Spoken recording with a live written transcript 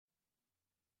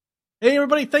Hey,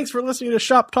 everybody. Thanks for listening to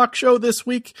Shop Talk Show this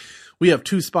week. We have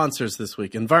two sponsors this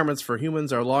week. Environments for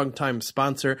Humans, our longtime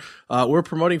sponsor. We're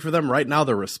promoting for them right now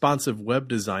the Responsive Web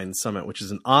Design Summit, which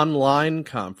is an online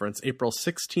conference, April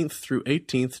 16th through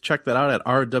 18th. Check that out at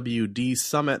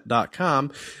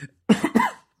rwdsummit.com.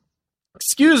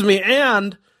 Excuse me,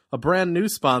 and a brand new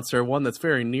sponsor, one that's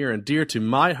very near and dear to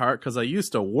my heart because I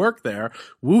used to work there,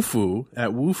 Woofoo at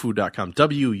woofoo.com,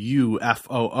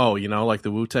 W-U-F-O-O, you know, like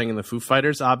the Wu-Tang and the Foo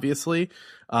Fighters, obviously.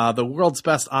 The world's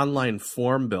best online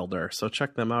form builder. So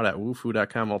check them out at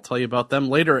woofoo.com. I'll tell you about them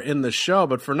later in the show,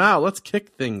 but for now, let's kick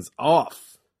things off.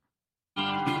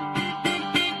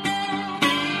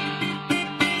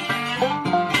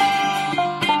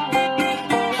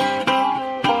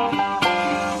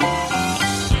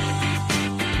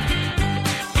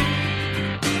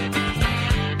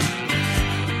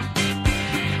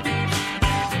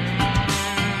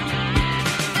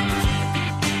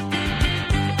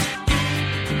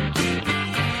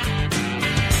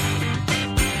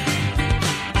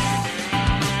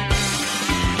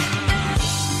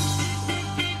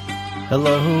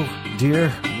 Hello,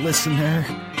 dear listener,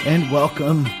 and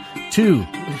welcome to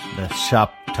the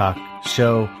Shop Talk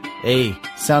Show, a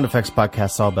sound effects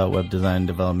podcast all about web design and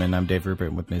development. I'm Dave Rupert,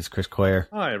 and with me is Chris Coyer.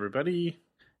 Hi, everybody.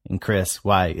 And Chris,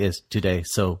 why is today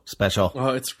so special? Oh,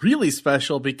 it's really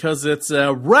special because it's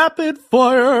a rapid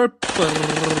fire.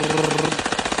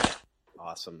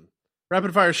 Awesome.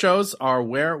 Rapid fire shows are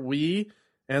where we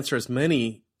answer as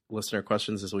many listener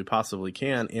questions as we possibly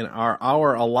can in our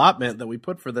hour allotment that we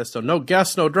put for this. So no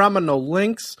guests, no drama, no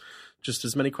links, just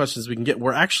as many questions as we can get.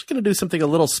 We're actually going to do something a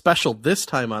little special this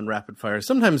time on Rapid Fire.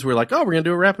 Sometimes we're like, oh, we're going to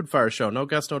do a Rapid Fire show. No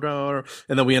guests, no drama.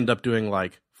 And then we end up doing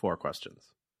like 4 questions.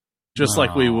 Just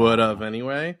like we would have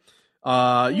anyway.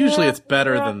 Usually it's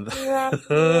better than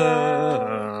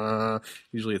that.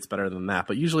 Usually it's better than that,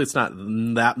 but usually it's not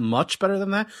that much better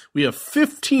than that. We have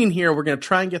 15 here. We're going to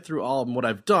try and get through all of them. What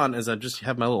I've done is I just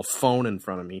have my little phone in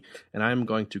front of me, and I'm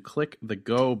going to click the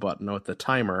go button with the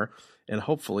timer, and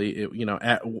hopefully,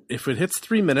 if it hits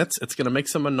 3 minutes, it's going to make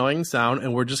some annoying sound,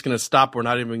 and we're just going to stop. We're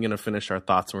not even going to finish our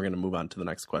thoughts, and we're going to move on to the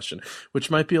next question,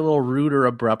 which might be a little rude or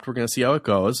abrupt. We're going to see how it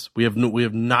goes. We have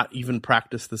not even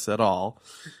practiced this at all.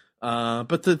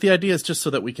 But the idea is just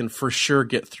so that we can for sure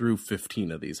get through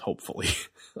 15 of these, hopefully.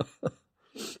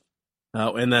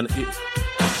 And then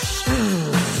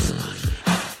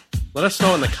let us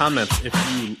know in the comments if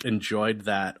you enjoyed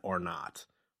that or not,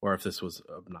 or if this was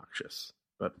obnoxious.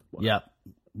 But yep,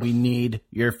 we need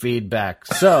your feedback.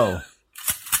 So,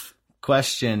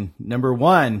 question number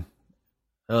 1.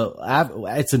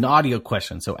 It's an audio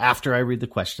question. So after I read the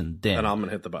question, then I'm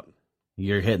gonna hit the button.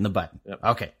 You're hitting the button. Yep.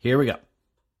 Okay, here we go.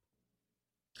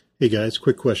 Hey guys,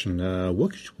 quick question.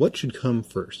 What should come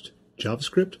first,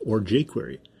 JavaScript or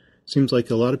jQuery? Seems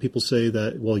like a lot of people say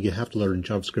that, well, you have to learn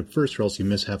JavaScript first or else you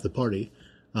miss half the party.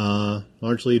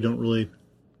 Largely don't really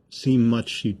see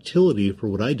much utility for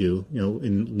what I do,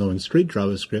 in knowing straight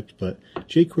JavaScript, but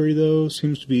jQuery, though,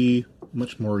 seems to be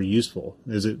much more useful.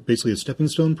 Is it basically a stepping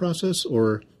stone process,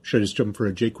 or should I just jump for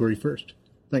a jQuery first?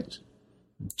 Thanks.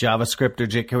 JavaScript or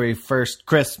jQuery first?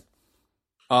 Chris?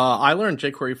 I learned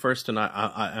jQuery first, and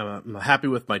I'm happy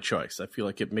with my choice. I feel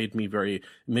like it made me be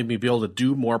able to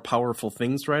do more powerful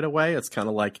things right away. It's kind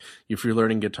of like if you're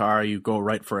learning guitar, you go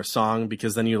right for a song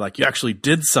because then you actually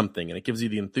did something, and it gives you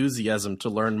the enthusiasm to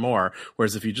learn more.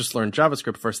 Whereas if you just learn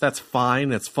JavaScript first, that's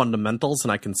fine. It's fundamentals,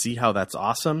 and I can see how that's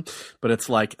awesome. But it's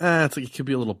like it could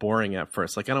be a little boring at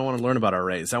first. Like, I don't want to learn about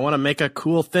arrays. I want to make a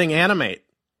cool thing animate.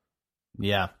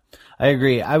 Yeah, I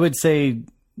agree. I would say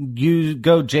you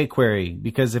go jQuery,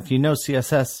 because if you know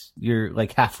CSS, you're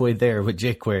like halfway there with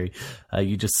jQuery.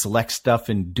 You just select stuff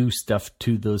and do stuff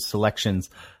to those selections.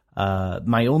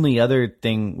 My only other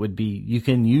thing would be you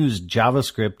can use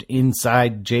JavaScript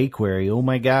inside jQuery. Oh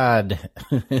my God.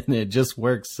 And it just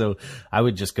works. So I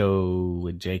would just go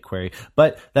with jQuery.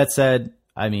 But that said,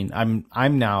 I mean,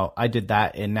 I did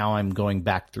that, and now I'm going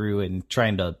back through and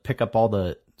trying to pick up all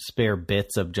the spare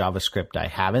bits of JavaScript I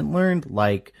haven't learned,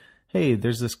 like, hey,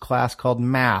 there's this class called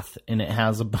math, and it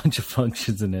has a bunch of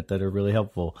functions in it that are really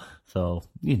helpful. So,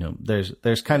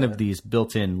 there's kind of these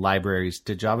built-in libraries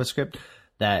to JavaScript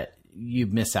that you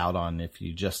miss out on if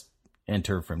you just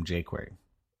enter from jQuery.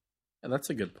 And that's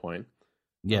a good point.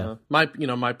 Yeah. My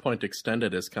point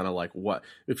extended is kind of like, what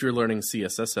if you're learning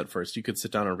CSS at first, you could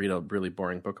sit down and read a really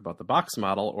boring book about the box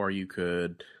model, or you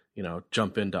could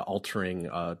jump into altering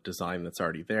a design that's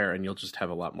already there, and you'll just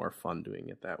have a lot more fun doing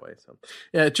it that way. So,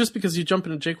 yeah, just because you jump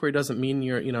into jQuery doesn't mean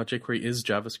jQuery is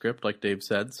JavaScript, like Dave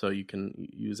said. So you can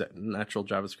use that natural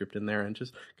JavaScript in there and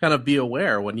just kind of be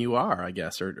aware when you are, I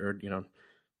guess, or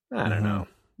I don't know.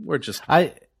 we're just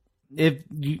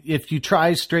if you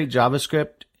try straight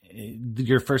JavaScript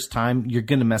your first time, you're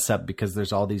going to mess up because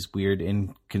there's all these weird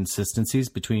inconsistencies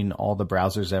between all the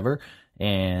browsers ever,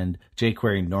 and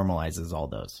jQuery normalizes all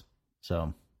those.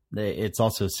 So it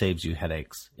also saves you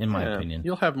headaches, in my opinion.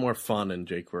 You'll have more fun in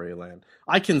jQuery land.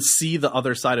 I can see the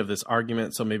other side of this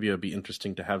argument, so maybe it would be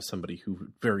interesting to have somebody who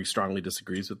very strongly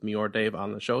disagrees with me or Dave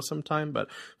on the show sometime. But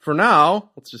for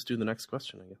now, let's just do the next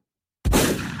question again.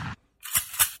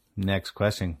 Next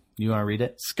question. You want to read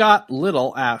it? Scott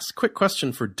Little asks, quick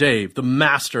question for Dave, the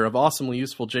master of awesomely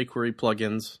useful jQuery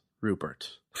plugins,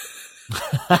 Rupert.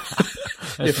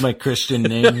 That's my Christian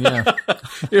name, yeah.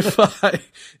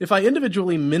 If I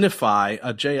individually minify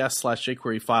a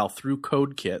JS/jQuery file through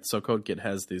CodeKit, so CodeKit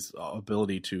has this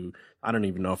ability to, I don't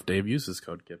even know if Dave uses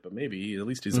CodeKit, but maybe at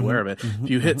least he's aware of it. If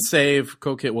you hit save,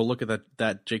 CodeKit will look at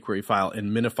that jQuery file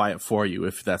and minify it for you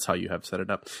if that's how you have set it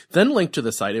up. Then link to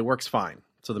the site, it works fine.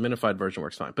 So the minified version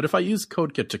works fine. But if I use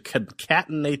CodeKit to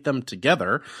concatenate them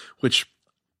together, which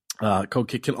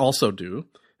CodeKit can also do,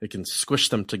 it can squish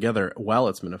them together while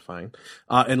it's minifying,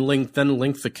 and link the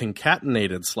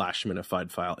concatenated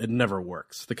 /minified file. It never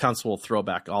works. The console will throw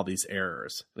back all these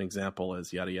errors. An example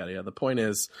is yada yada yada. The point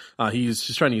is, he's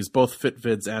trying to use both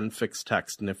fitvids and fixed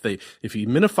text, and if he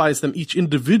minifies them each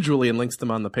individually and links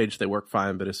them on the page, they work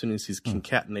fine. But as soon as he's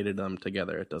concatenated them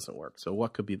together, it doesn't work. So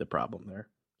what could be the problem there?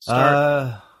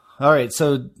 All right.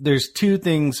 So there's two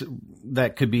things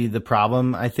that could be the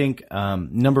problem. I think,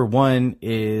 number one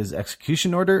is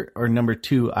execution order, or number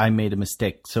two, I made a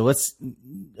mistake. So let's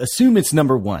assume it's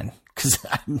number one, because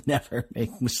I never make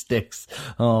mistakes.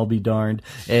 I'll be darned.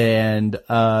 And,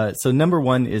 so number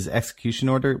one is execution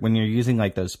order. When you're using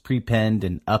like those prepend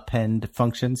and append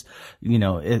functions,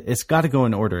 it's got to go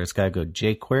in order. It's got to go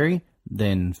jQuery,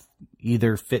 then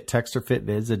either fit text or fit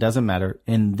vids, it doesn't matter,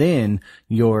 and then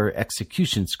your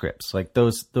execution scripts, like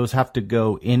those have to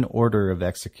go in order of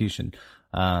execution.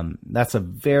 That's a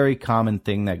very common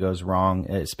thing that goes wrong,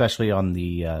 especially on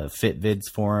the fit vids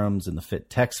forums and the fit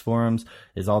text forums,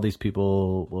 is all these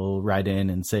people will write in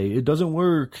and say it doesn't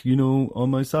work on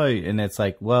my site, and it's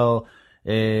like, well,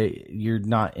 you're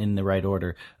not in the right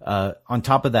order. On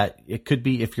top of that, it could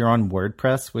be if you're on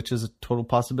WordPress, which is a total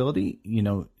possibility.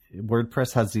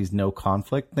 WordPress has these no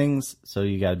conflict things, so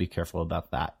you got to be careful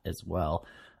about that as well.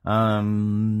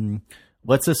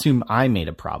 Let's assume I made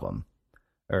a problem,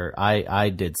 or I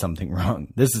did something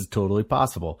wrong. This is totally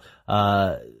possible.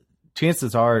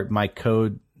 Chances are my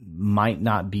code might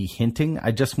not be hinting.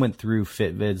 I just went through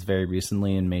fitvids very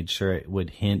recently and made sure it would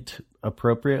hint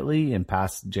appropriately and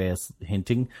pass JS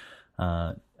hinting.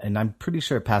 And I'm pretty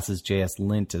sure it passes JS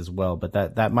lint as well, but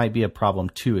that might be a problem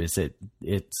too.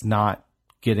 It's not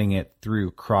getting it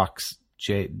through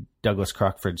Douglas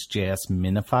Crockford's JS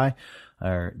Minify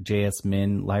or JS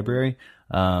Min library.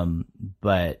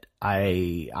 But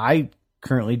I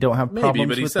currently don't have problems with that. Maybe,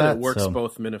 but he said it works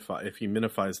both minify. If he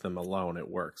minifies them alone, it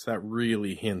works. That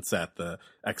really hints at the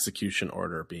execution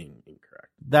order being incorrect.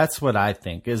 That's what I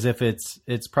think, is if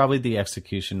it's probably the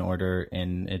execution order,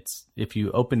 and if you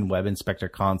open Web Inspector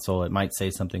console, it might say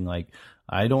something like,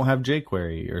 I don't have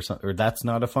jQuery, or that's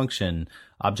not a function.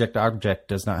 Object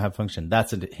does not have function.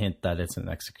 That's a hint that it's an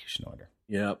execution order.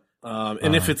 Yep.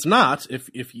 And if it's not,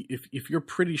 if you're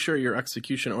pretty sure your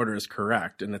execution order is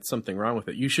correct and it's something wrong with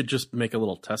it, you should just make a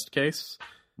little test case.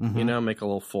 Make a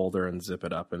little folder and zip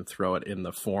it up and throw it in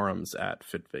the forums at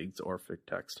fitvids or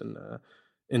fittext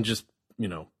and just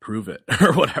prove it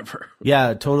or whatever.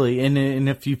 Yeah, totally. And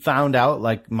if you found out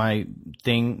like my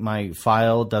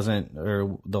file doesn't,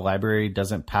 or the library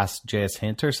doesn't pass JS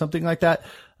hint or something like that,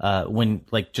 when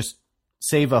like just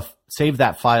save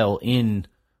that file in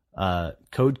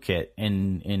CodeKit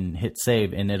and hit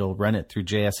save, and it'll run it through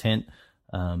JS hint.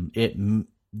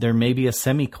 There may be a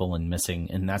semicolon missing,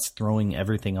 and that's throwing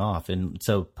everything off. And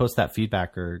so post that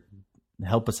feedback or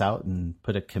help us out and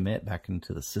put a commit back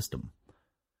into the system.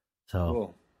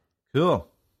 So cool.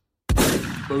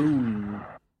 Boom.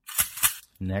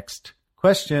 Next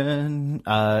question.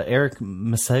 Eric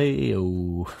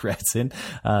Maseo writes in,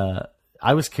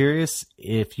 I was curious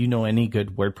if you know any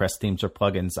good WordPress themes or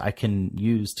plugins I can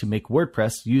use to make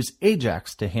WordPress use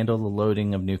Ajax to handle the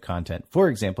loading of new content. For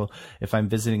example, if I'm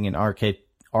visiting an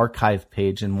archive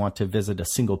page and want to visit a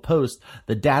single post,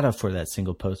 the data for that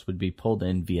single post would be pulled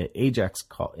in via Ajax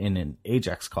call,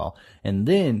 and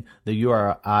then the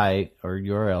URI or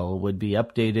URL would be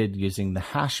updated using the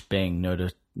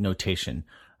hashbang notation.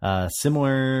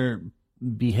 Similar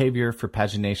behavior for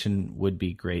pagination would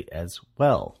be great as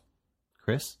well.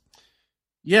 Chris?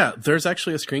 Yeah, there's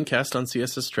actually a screencast on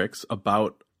CSS Tricks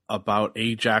about about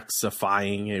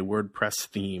Ajaxifying a WordPress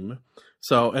theme.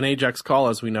 So an Ajax call,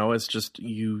 as we know, is just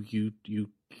you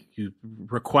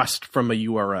request from a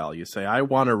URL. You say, I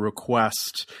want to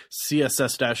request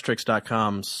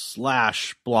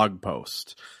css-tricks.com/blog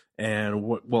post. And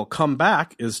what will come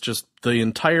back is just the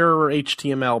entire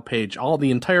HTML page, all the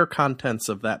entire contents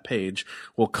of that page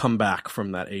will come back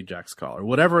from that Ajax call, or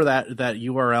whatever that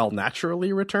URL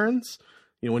naturally returns.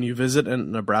 When you visit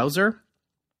in a browser,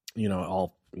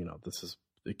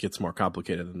 it gets more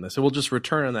complicated than this. It will just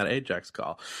return on that Ajax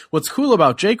call. What's cool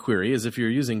about jQuery is if you're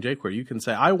using jQuery, you can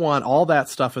say, I want all that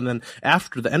stuff. And then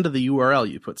after the end of the URL,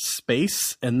 you put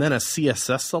space and then a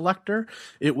CSS selector.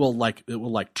 It will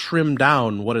trim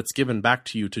down what it's given back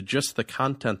to you to just the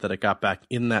content that it got back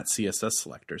in that CSS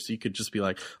selector. So you could just be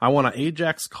like, I want to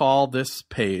Ajax call this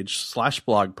page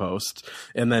 /blog post,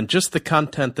 and then just the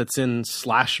content that's in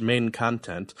 /main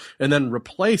content, and then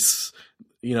replace,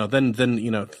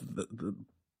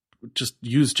 just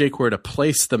use jQuery to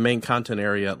place the main content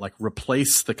area,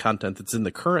 replace the content that's in the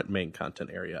current main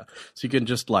content area. So you can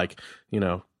just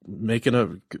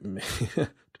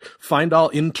find all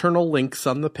internal links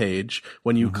on the page.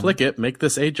 When you click it, make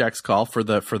this Ajax call for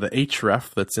the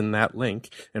href that's in that link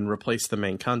and replace the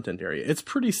main content area. It's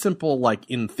pretty simple.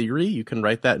 In theory, you can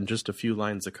write that in just a few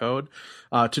lines of code.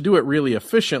 To do it really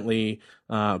efficiently,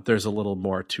 there's a little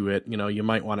more to it. You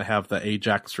might want to have the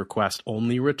Ajax request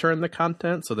only return the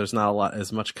content, so there's not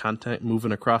as much content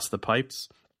moving across the pipes.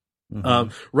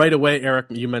 Right away, Eric,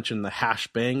 you mentioned the hash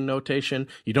bang notation.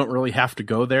 You don't really have to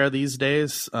go there these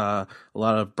days. A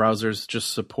lot of browsers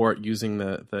just support using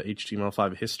the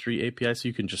HTML5 history API, so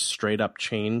you can just straight up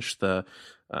change the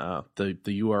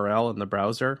URL in the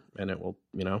browser, and it will,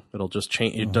 it'll just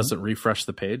change. It doesn't refresh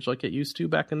the page like it used to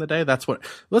back in the day. That's where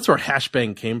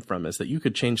hashbang came from, is that you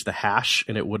could change the hash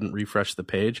and it wouldn't refresh the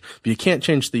page, but you can't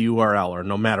change the URL, or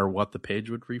no matter what, the page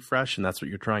would refresh, and that's what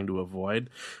you're trying to avoid.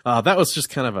 That was just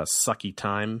kind of a sucky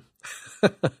time.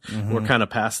 We're kind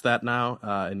of past that now,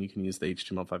 and you can use the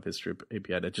HTML5 history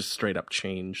API to just straight up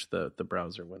change the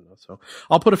browser window. So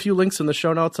I'll put a few links in the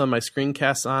show notes on my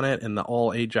screencasts on it, and the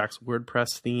all Ajax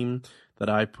WordPress theme that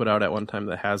I put out at one time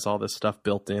that has all this stuff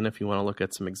built in if you want to look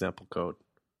at some example code.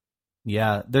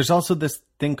 Yeah, there's also this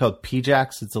thing called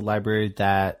PJAX. It's a library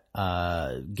that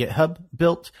GitHub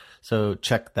built, so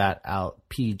check that out,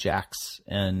 PJAX.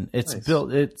 And it's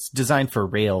built. It's designed for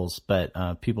Rails, but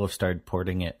people have started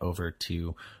porting it over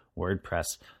to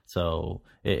WordPress. So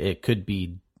it could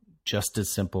be just as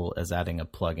simple as adding a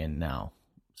plugin now.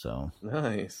 So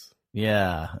nice.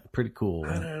 Yeah, pretty cool.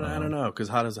 I don't know, because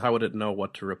how would it know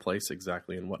what to replace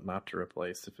exactly and what not to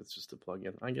replace if it's just a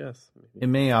plugin? I guess it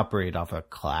may operate off a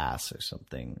class or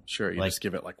something. Sure, you just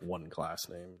give it one class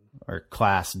name, or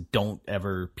class don't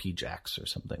ever PJAX or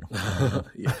something.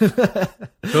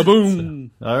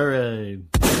 Kaboom! All right.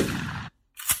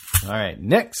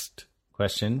 Next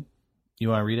question. You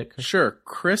want to read it, Chris? Sure.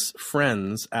 Chris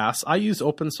Friends asks, I use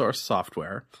open source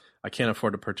software. I can't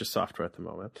afford to purchase software at the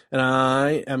moment. And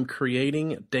I am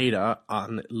creating data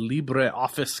on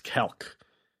LibreOffice Calc.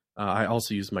 I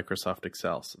also use Microsoft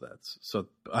Excel. So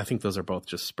I think those are both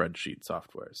just spreadsheet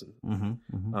softwares. And,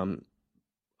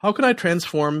 how can I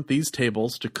transform these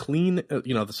tables to clean,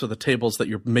 so the tables that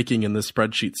you're making in this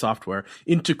spreadsheet software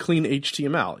into clean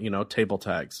HTML, table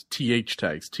tags, TH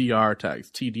tags, TR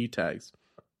tags, TD tags?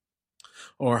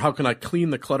 Or how can I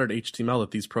clean the cluttered HTML that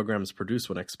these programs produce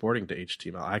when exporting to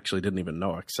HTML? I actually didn't even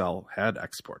know Excel had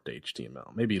export to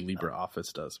HTML. Maybe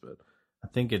LibreOffice does, but I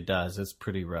think it does. It's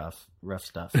pretty rough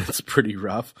stuff. It's pretty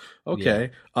rough. Okay.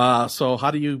 Yeah. So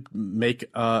how do you make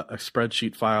a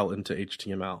spreadsheet file into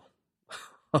HTML?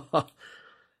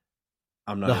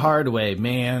 Hard way,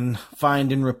 man.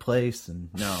 Find and replace. And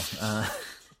no,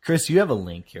 Chris, you have a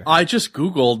link here. I just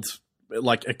Googled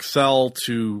Excel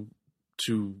to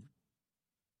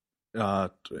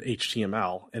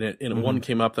HTML, and one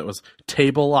came up that was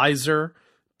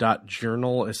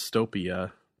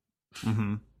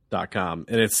tableizer.journalistopia.com,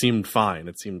 and it seemed fine.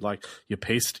 It seemed like you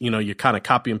paste, you kind of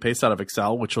copy and paste out of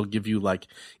Excel, which will give you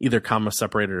either comma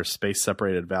separated or space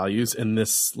separated values, and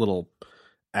this little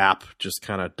app just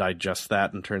kind of digests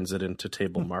that and turns it into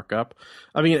table markup.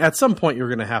 I mean, at some point you're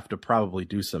going to have to probably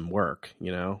do some work,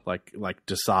 like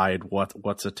decide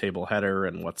what's a table header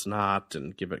and what's not,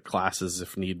 and give it classes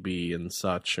if need be and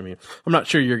such. I mean, I'm not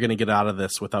sure you're going to get out of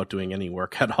this without doing any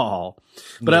work at all,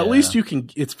 but at least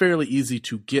it's fairly easy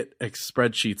to get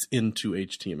spreadsheets into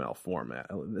HTML format.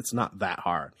 It's not that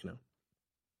hard,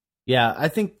 Yeah, I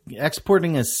think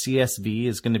exporting as CSV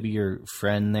is going to be your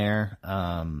friend there.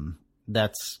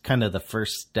 that's kind of the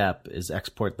first step, is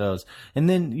export those. And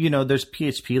then, there's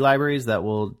PHP libraries that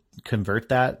will convert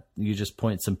that. You just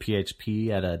point some PHP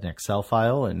at an Excel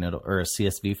file or a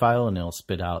CSV file, and it'll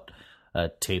spit out a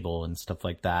table and stuff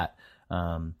like that.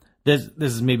 This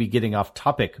is maybe getting off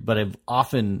topic, but I've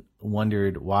often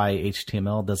wondered why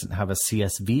HTML doesn't have a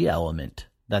CSV element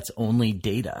that's only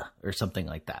data or something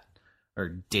like that, or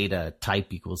data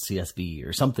type equals CSV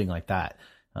or something like that.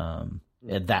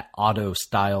 That auto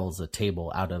styles a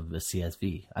table out of the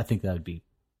CSV. I think that would be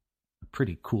a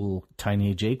pretty cool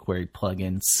tiny jQuery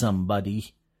plugin.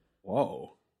 Somebody.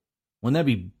 Whoa. Wouldn't that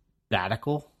be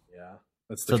badical? Yeah.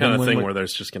 That's the kind of thing where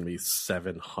there's just going to be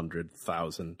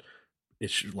 700,000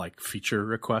 feature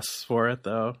requests for it,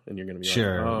 though, and you're going to be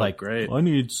oh, great. I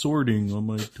need sorting on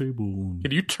my table. Can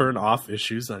you turn off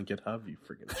issues on GitHub? You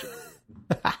freaking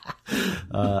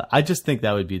I just think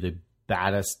that would be the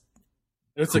baddest.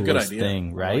 It's a good idea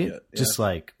thing, right? Yeah.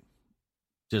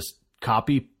 Just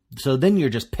copy. So then you're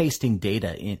just pasting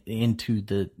data into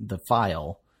the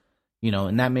file,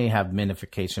 and that may have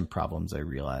minification problems, I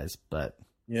realize, but.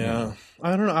 Yeah.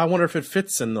 I don't know. I wonder if it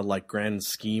fits in the grand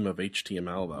scheme of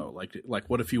HTML though. Like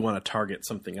what if you want to target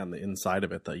something on the inside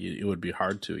of it that it would be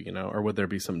hard to, or would there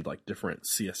be some different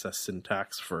CSS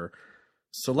syntax for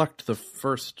select the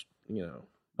first,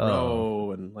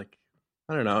 row and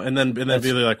I don't know. And then be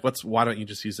why don't you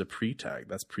just use a pre-tag?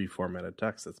 That's pre-formatted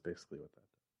text. That's basically what that is.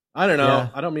 I don't know. Yeah.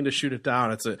 I don't mean to shoot it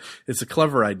down. It's a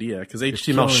clever idea because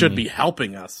HTML should be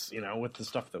helping us, with the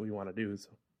stuff that we want to do. So.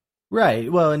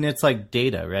 Right. Well, and it's like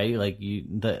data, right?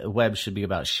 The web should be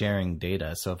about sharing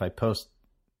data. So if I post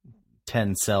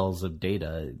 10 cells of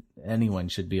data, anyone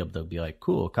should be able to be like,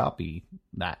 cool, copy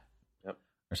that. Yep.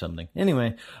 Or something.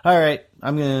 Anyway. All right.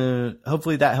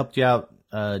 Hopefully that helped you out.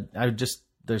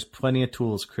 There's plenty of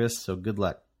tools, Chris. So good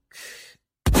luck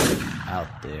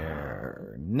out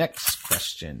there. Next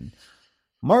question.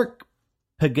 Mark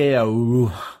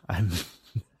Pagao.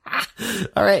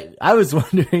 All right. I was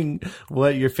wondering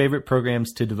what your favorite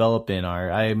programs to develop in are.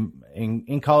 I'm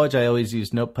in college. I always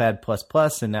use Notepad++,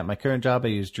 and at my current job, I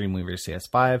use Dreamweaver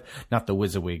CS5, not the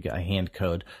WYSIWYG I hand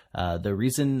code. The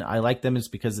reason I like them is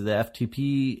because the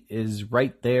FTP is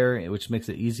right there, which makes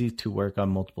it easy to work on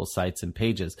multiple sites and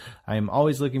pages. I am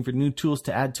always looking for new tools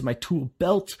to add to my tool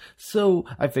belt, so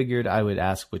I figured I would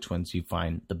ask which ones you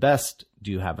find the best.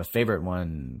 Do you have a favorite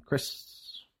one, Chris?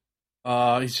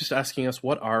 He's just asking us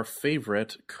what our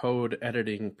favorite code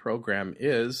editing program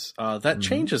is. That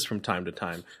changes from time to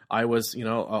time. I was, a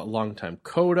longtime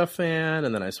Coda fan,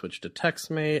 and then I switched to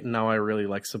TextMate, and now I really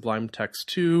like Sublime Text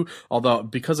 2. Although,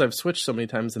 because I've switched so many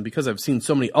times, and because I've seen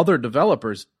so many other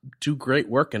developers do great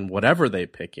work in whatever they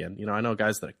pick in. I know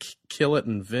guys that kill it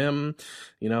in Vim.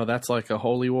 That's like a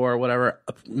holy war or whatever.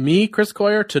 Me, Chris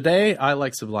Coyer, today, I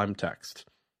like Sublime Text.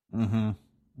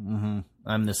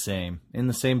 I'm the same. In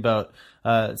the same boat.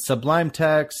 Sublime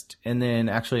Text, and then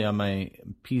actually on my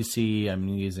PC, I'm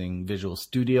using Visual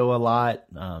Studio a lot.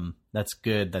 That's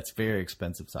good. That's very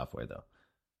expensive software, though.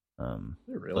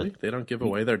 Really? They don't give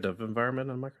away their dev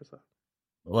environment on Microsoft?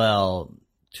 Well,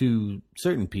 to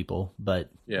certain people, but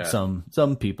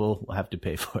some people have to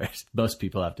pay for it. Most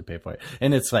people have to pay for it.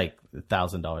 And it's like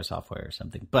 $1,000 software or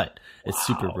something. But it's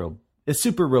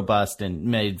super robust and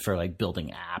made for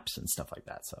building apps and stuff like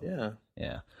that. So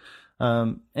yeah.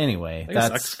 Anyway, I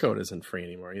guess Xcode isn't free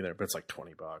anymore either, but it's like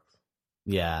 $20.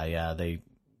 Yeah, they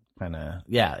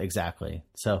exactly.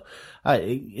 So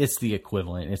it's the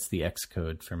equivalent. It's the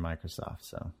Xcode for Microsoft.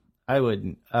 So I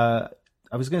would. I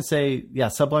was gonna say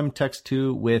Sublime Text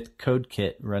 2 with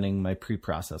CodeKit running my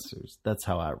preprocessors. That's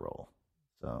how I roll.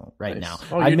 So now,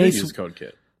 I may use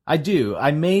CodeKit. I do.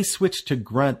 I may switch to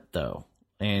Grunt though.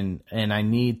 And I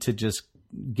need to just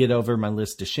get over my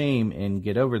list of shame and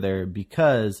get over there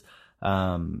because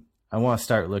I want to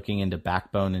start looking into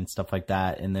Backbone and stuff like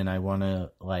that. And then I want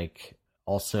to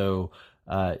also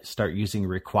start using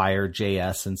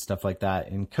Require.js and stuff like that.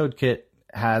 And CodeKit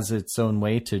has its own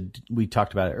way we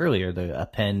talked about it earlier, the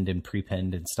append and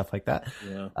prepend and stuff like that.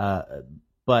 Yeah.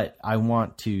 But I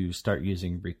want to start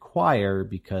using Require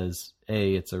because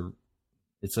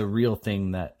it's a real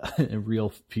thing that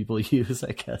real people use,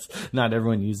 I guess. Not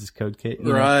everyone uses CodeKit.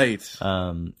 Right.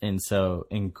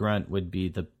 And Grunt would be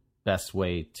the best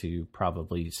way to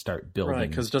probably start building. Right,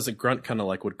 because doesn't Grunt kind of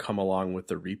like would come along with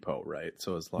the repo, right?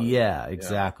 So as long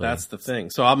exactly. That's the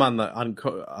thing. So I'm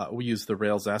we use the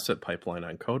Rails asset pipeline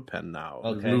on CodePen now.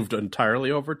 Okay. We've moved entirely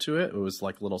over to it. It was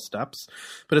like little steps,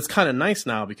 but it's kind of nice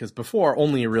now because before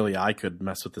only really I could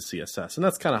mess with the CSS, and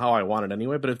that's kind of how I want it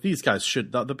anyway. But if these guys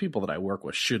the people that I work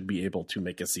with should be able to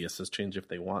make a CSS change if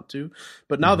they want to.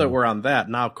 But now that we're on that,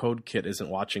 now CodeKit isn't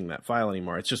watching that file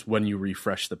anymore. It's just when you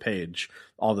refresh the page,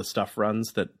 all the stuff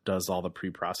runs that does all the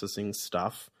pre-processing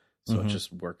stuff. So it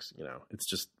just works, it's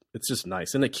just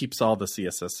nice. And it keeps all the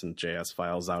CSS and JS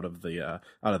files out of the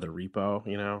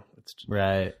repo, It's just,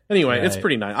 right. Anyway, It's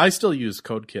pretty nice. I still use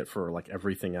CodeKit for like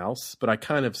everything else, but I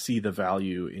kind of see the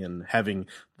value in having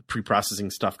the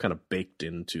pre-processing stuff kind of baked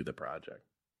into the project.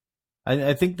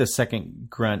 I think the second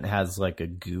Grunt has like a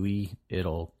GUI,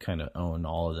 it'll kind of own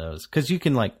all of those. Because you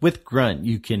can with Grunt,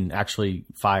 you can actually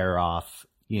fire off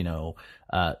your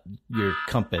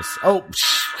compass. Oh,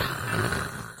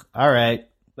 all right.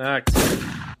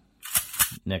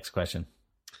 Next question.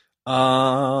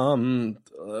 Noel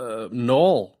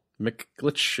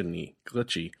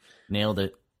McGlitchy. Nailed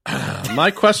it. My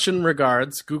question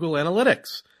regards Google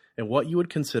Analytics and what you would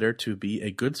consider to be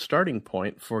a good starting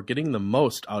point for getting the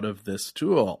most out of this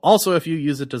tool. Also, if you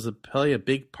use it, does it play a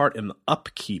big part in the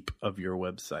upkeep of your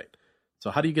website?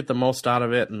 So how do you get the most out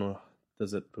of it, and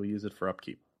do we use it for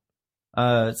upkeep?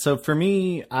 So for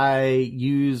me, I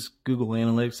use Google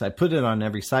Analytics. I put it on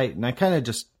every site, and I kind of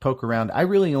just poke around. I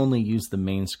really only use the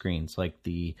main screens, like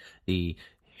the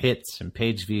hits and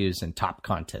page views and top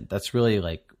content. That's really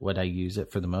like what I use it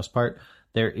for the most part.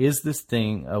 There is this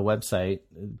thing, a website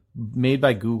made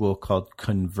by Google called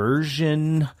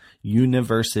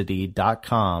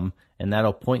conversionuniversity.com, and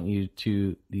that'll point you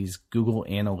to these Google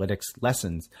Analytics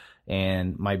lessons.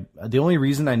 And the only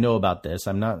reason I know about this,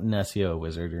 I'm not an SEO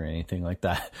wizard or anything like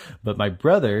that, but my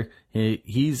brother,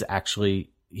 he does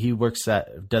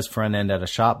front end at a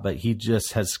shop, but he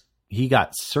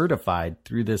got certified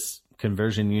through this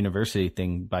Conversion University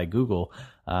thing by Google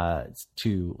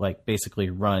to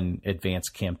basically run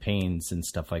advanced campaigns and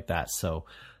stuff like that. So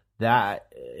that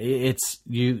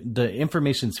the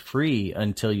information's free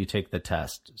until you take the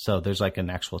test. So there's an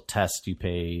actual test you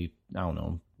pay, I don't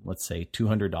know, let's say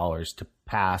 $200 to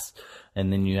pass,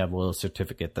 and then you have a little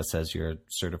certificate that says you're a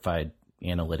certified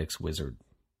analytics wizard.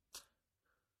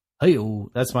 Hey,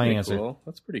 that's my answer. Cool.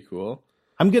 That's pretty cool.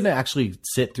 I'm going to actually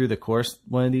sit through the course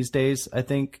one of these days, I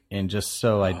think, and just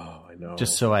so I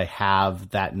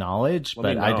have that knowledge.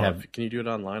 Can you do it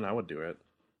online? I would do it.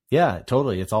 Yeah,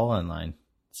 totally. It's all online.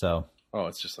 So. Oh,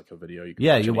 it's just like a video.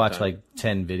 You watch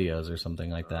 10 videos or something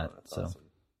like that. So. Awesome.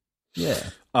 Yeah.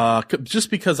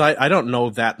 Just because I don't know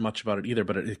that much about it either,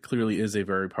 but it clearly is a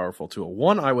very powerful tool.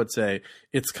 One, I would say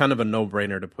it's kind of a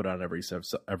no-brainer to put on every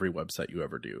website you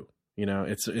ever do.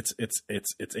 It's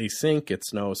async,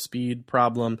 it's no speed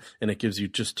problem, and it gives you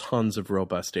just tons of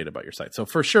robust data about your site. So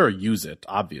for sure, use it,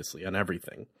 obviously, on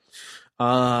everything.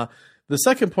 The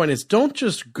second point is don't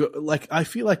just go, I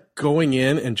feel like going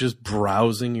in and just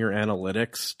browsing your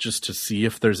analytics just to see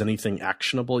if there's anything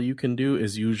actionable you can do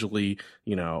is usually,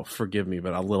 forgive me,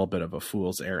 but a little bit of a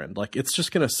fool's errand. It's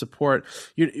just going to support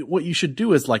what you should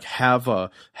do is have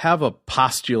a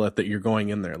postulate that you're going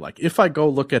in there. If I go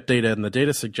look at data and the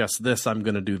data suggests this, I'm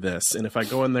going to do this. And if I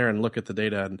go in there and look at the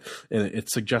data and it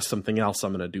suggests something else,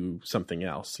 I'm going to do something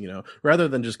else, rather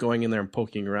than just going in there and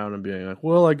poking around and being like,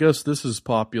 well, I guess this is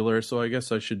popular, so I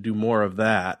guess I should do more of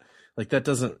that. That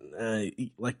doesn't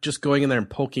just going in there and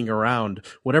poking around.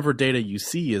 Whatever data you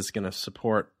see is going to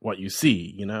support what you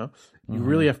see. You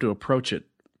really have to approach it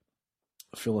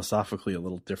philosophically a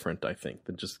little different, I think,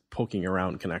 than just poking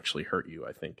around can actually hurt you,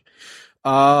 I think.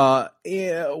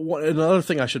 Another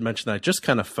thing I should mention that I just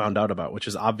kind of found out about, which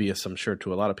is obvious, I'm sure,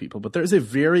 to a lot of people, but there's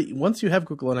once you have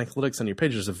Google Analytics on your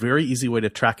page, there's a very easy way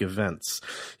to track events.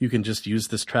 You can just use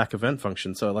this track event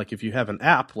function. So if you have an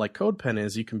app like CodePen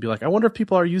is, you can be like, I wonder if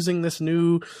people are using this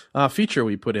new feature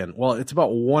we put in. Well, it's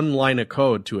about one line of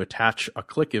code to attach a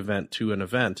click event to an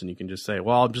event. And you can just say,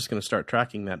 well, I'm just going to start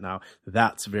tracking that now.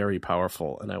 That's very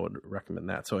powerful. And I would recommend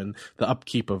that. So in the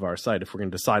upkeep of our site, if we're going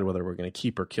to decide whether we're going to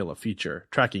keep or kill a feature,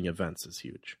 tracking events is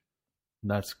huge.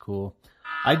 That's cool.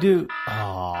 I do.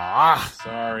 Oh,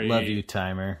 sorry. Love you,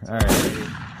 timer. All right.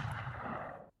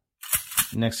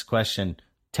 Next question: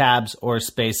 tabs or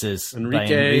spaces?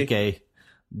 Enrique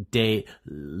de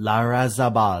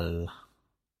Larrazabal.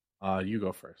 You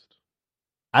go first.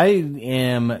 I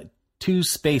am two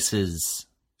spaces.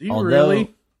 Do you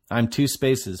really? I'm two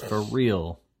spaces for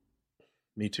real.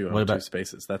 Me too. What about two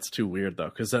spaces? That's too weird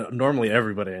though, because normally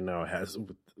everybody I know has.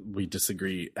 We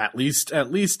disagree. At least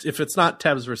if it's not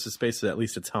tabs versus spaces, at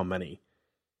least it's how many.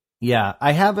 Yeah,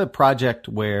 I have a project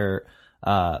where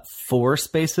 4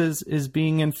 spaces is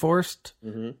being enforced,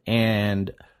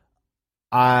 and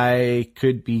I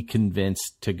could be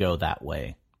convinced to go that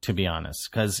way, to be honest,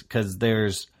 because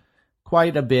there's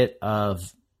quite a bit of,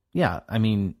 I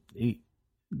mean,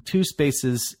 2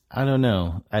 spaces, I don't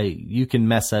know, you can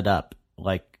mess it up,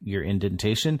 like your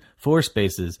indentation. 4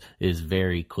 spaces is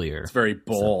very clear. It's very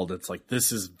bold. So, it's like,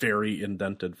 this is very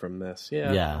indented from this.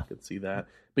 Yeah. I could see that.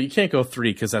 But you can't go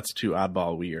 3 because that's too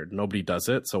oddball weird. Nobody does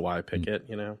it, so why pick it,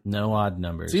 No odd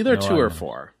numbers. It's either 2 or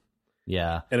 4.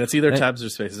 Yeah. And it's either tabs or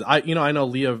spaces. I know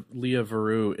Leah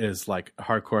Veru is like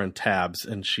hardcore in tabs,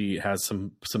 and she has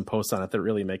some posts on it that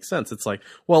really make sense. It's like,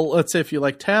 well, let's say if you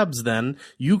like tabs, then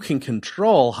you can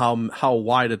control how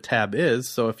wide a tab is.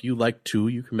 So if you like 2,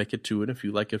 you can make it 2, and if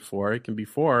you like it 4, it can be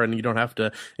 4, and you don't have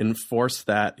to enforce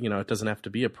that. It doesn't have to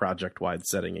be a project-wide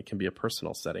setting. It can be a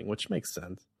personal setting, which makes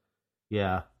sense.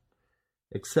 Yeah.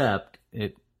 Except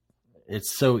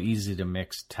it's so easy to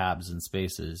mix tabs and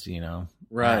spaces,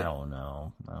 Right. I don't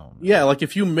know. Yeah, like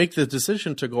if you make the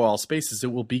decision to go all spaces,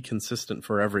 it will be consistent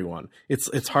for everyone. It's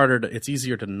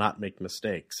easier to not make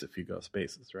mistakes if you go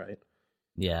spaces, right?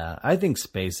 Yeah, I think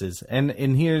spaces. And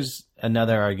here's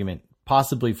another argument,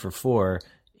 possibly for 4,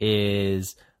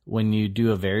 is when you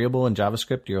do a variable in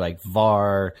JavaScript, you're like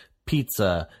var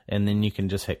pizza, and then you can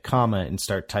just hit comma and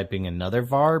start typing another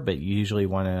var, but you usually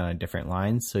want it on a different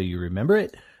line so you remember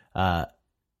it.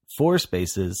 4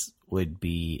 spaces would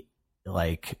be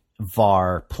like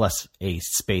var plus a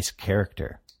space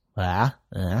character.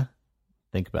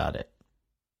 Think about it.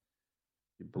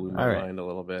 You blew my mind a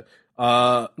little bit.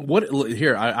 I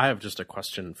have just a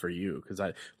question for you,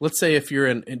 because let's say if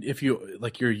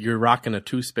you're rocking a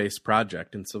 2-space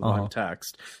project in Sublime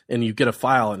Text, and you get a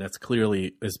file and it's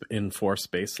clearly is in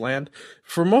 4-space land.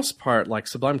 For most part, like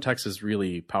Sublime Text is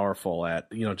really powerful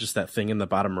at just that thing in the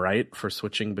bottom right for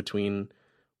switching between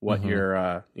what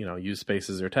your use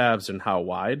spaces or tabs and how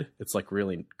wide. It's like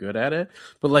really good at it.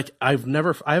 But like I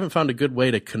haven't found a good way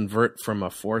to convert from a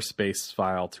 4-space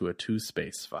file to a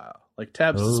 2-space file. Like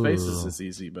tabs to spaces is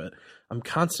easy, but I'm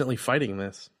constantly fighting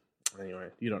this. Anyway,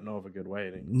 you don't know of a good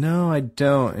way. No, I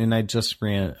don't. And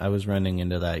I was running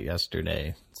into that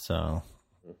yesterday. So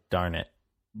darn it.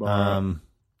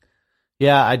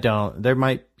 Yeah, I don't. There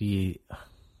might be,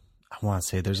 I want to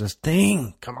say there's this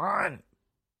thing. Come on.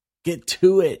 Get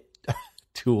to it.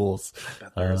 Tools. I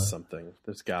bet there is something.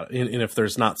 There's got, and if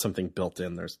there's not something built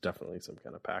in, there's definitely some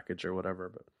kind of package or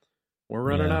whatever. But we're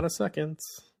running out of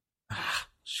seconds.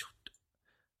 Shoot!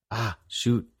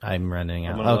 I'm running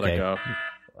out. I'm gonna let it go.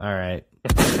 All right.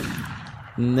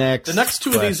 Next. The next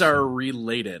 2 of these are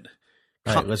related.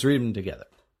 All right, let's read them together.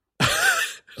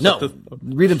 No,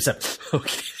 read them separate.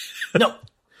 Okay. No.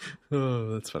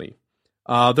 Oh, that's funny.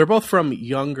 They're both from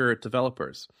younger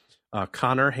developers.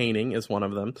 Connor Haining is one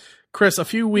of them. Chris, a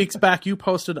few weeks back, you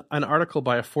posted an article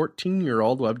by a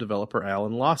 14-year-old web developer,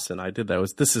 Alan Lawson. I did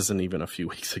that. This isn't even a few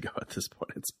weeks ago at this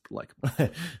point. It's like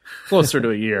closer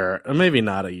to a year, maybe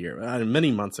not a year,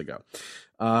 many months ago.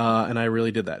 And I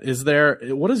really did that.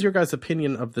 What is your guys'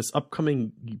 opinion of this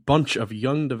upcoming bunch of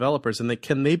young developers, and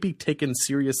can they be taken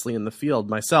seriously in the field?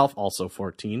 Myself, also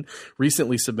 14,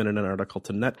 recently submitted an article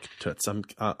to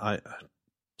NetTuts.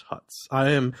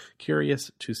 I am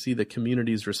curious to see the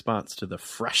community's response to the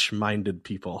fresh-minded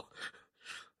people.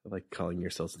 I like calling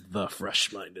yourselves the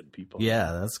fresh-minded people.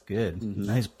 Yeah, that's good.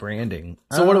 Nice branding.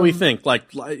 So what do we think? I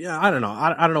don't know.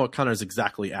 I don't know what Connor's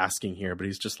exactly asking here, but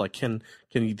he's just like,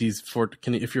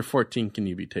 if you're 14, can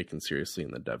you be taken seriously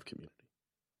in the dev community?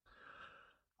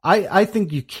 I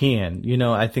think you can.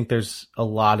 I think there's a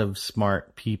lot of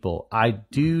smart people. I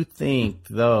do think,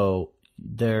 though,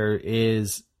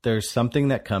 there's something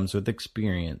that comes with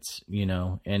experience,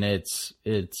 and it's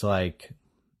like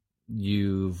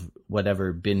you've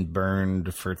been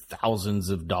burned for thousands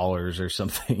of dollars or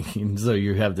something. And so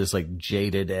you have this like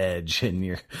jaded edge, and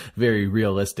you're very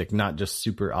realistic, not just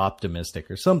super optimistic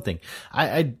or something.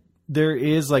 There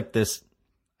is like this,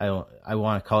 I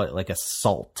want to call it like a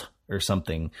salt or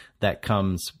something that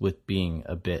comes with being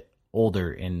a bit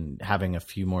older and having a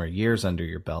few more years under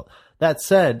your belt. That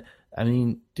said, I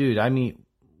mean, dude, I meet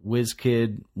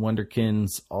WizKid,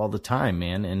 Wonderkins all the time,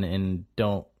 man. And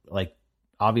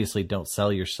obviously don't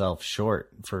sell yourself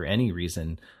short for any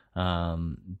reason.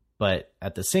 But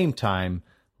at the same time,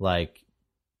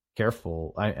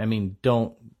 careful. I mean,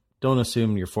 don't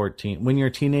assume you're 14. When you're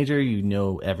a teenager, you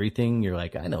know everything. You're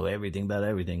like, I know everything about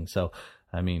everything. So,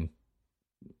 I mean,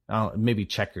 maybe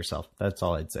check yourself. That's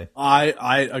all I'd say.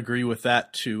 I agree with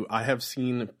that too. I have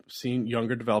seen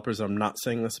younger developers. I'm not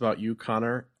saying this about you,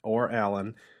 Connor or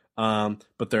Alan,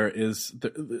 but there is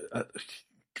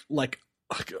like,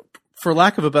 for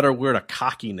lack of a better word, a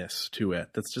cockiness to it.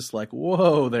 That's just like,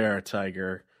 whoa there,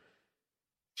 Tiger.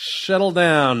 Settle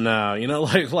down now,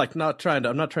 like I'm not trying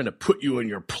to put you in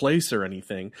your place or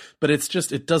anything, but it's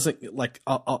just, it doesn't, like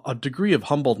a degree of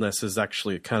humbleness is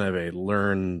actually kind of a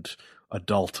learned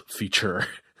adult feature.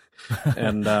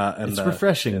 and it's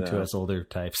refreshing to us older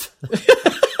types.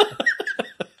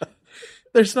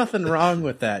 There's nothing wrong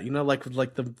with that.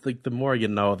 The more you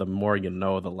know,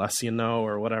 the less you know,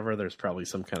 or whatever. There's probably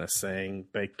some kind of saying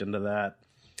baked into that.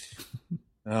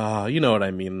 You know what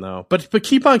I mean, though. But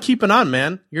keep on keeping on,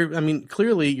 man.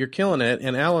 Clearly you're killing it,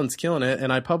 and Alan's killing it.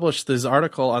 And I published this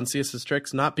article on CSS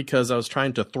Tricks not because I was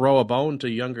trying to throw a bone to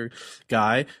a younger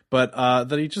guy, but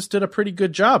that he just did a pretty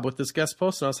good job with this guest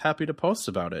post, and I was happy to post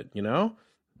about it.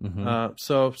 Mm-hmm.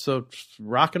 So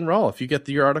rock and roll. If you get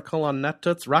your article on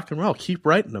NetTuts, rock and roll. Keep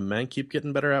writing them, man. Keep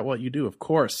getting better at what you do. Of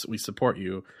course, we support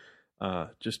you.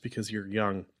 Just because you're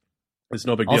young is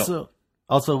no big deal.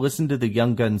 Also, listen to the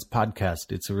Young Guns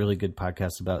podcast. It's a really good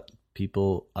podcast about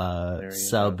people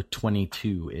sub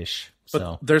 22-ish.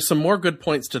 But there's some more good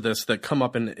points to this that come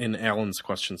up in Alan's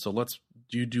question. So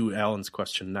you do Alan's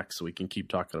question next so we can keep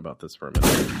talking about this for a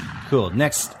minute. Cool.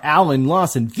 Next, Alan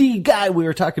Lawson, the guy we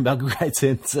were talking about, writes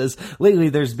in, says, lately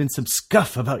there's been some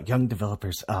scuff about young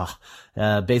developers.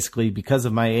 Basically, because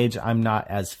of my age, I'm not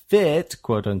as fit,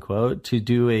 quote unquote, to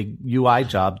do a UI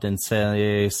job than,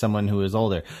 say, someone who is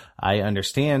older. I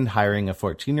understand hiring a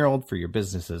 14-year-old for your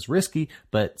business is risky,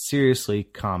 but seriously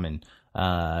common.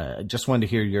 Just wanted to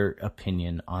hear your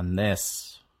opinion on this.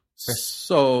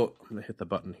 So I'm going to hit the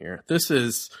button here. This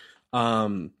is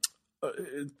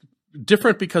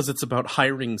different because it's about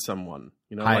hiring someone.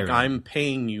 Like I'm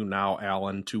paying you now,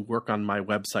 Alan, to work on my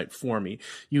website for me.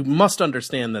 You must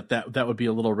understand that would be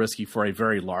a little risky for a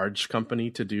very large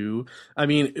company to do. I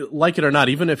mean, like it or not,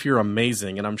 even if you're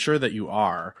amazing, and I'm sure that you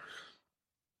are,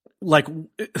 like,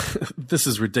 this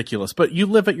is ridiculous, but you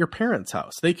live at your parents'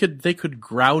 house. They could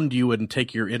ground you and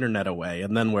take your internet away,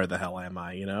 and then where the hell am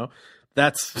I,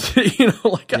 That's,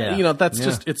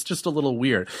 just, it's just a little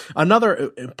weird.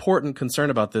 Another important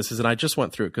concern about this is, and I just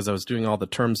went through it because I was doing all the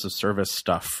terms of service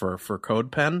stuff for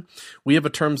CodePen. We have a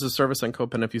terms of service on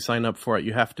CodePen. If you sign up for it,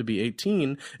 you have to be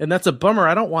 18, and that's a bummer.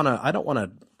 I don't want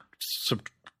to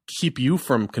keep you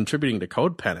from contributing to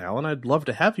CodePen, Alan. I'd love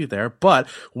to have you there, but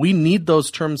we need those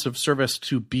terms of service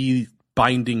to be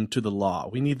binding to the law.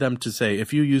 We need them to say,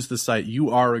 if you use the site, you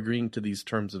are agreeing to these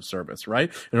terms of service,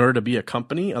 right? In order to be a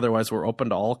company, otherwise we're open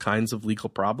to all kinds of legal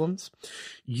problems.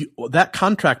 That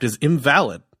contract is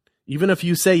invalid, even if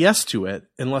you say yes to it,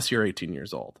 unless you're 18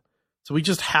 years old. So we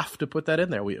just have to put that in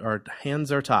there. Our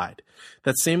hands are tied.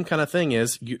 That same kind of thing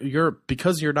is,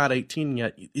 because you're not 18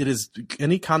 yet, it is,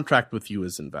 any contract with you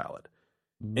is invalid.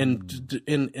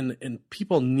 And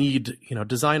people need,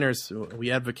 designers,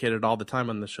 we advocate it all the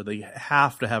time on the show. They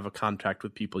have to have a contract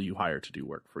with people you hire to do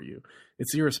work for you.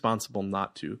 It's irresponsible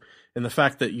not to. And the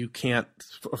fact that you can't,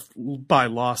 by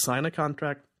law, sign a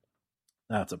contract,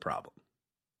 that's a problem.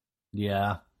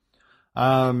 Yeah.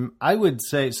 I would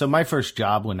say, so my first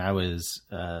job when I was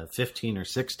 15 or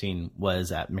 16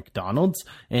 was at McDonald's,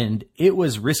 and it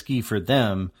was risky for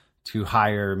them to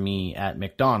hire me at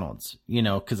McDonald's,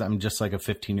 because I'm just like a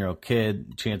 15-year-old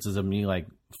kid. Chances of me like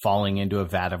falling into a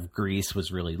vat of grease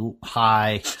was really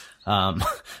high.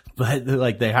 But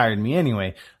like they hired me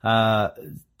anyway. I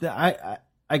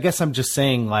guess I'm just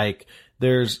saying, like,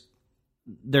 there's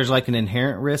like an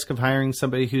inherent risk of hiring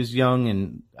somebody who's young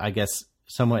and I guess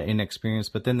somewhat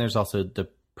inexperienced, but then there's also the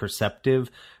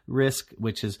perceptive risk,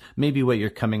 which is maybe what you're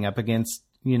coming up against.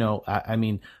 I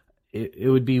mean, it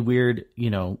would be weird,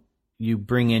 you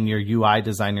bring in your UI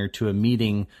designer to a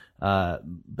meeting, but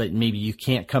maybe you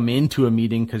can't come into a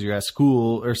meeting because you're at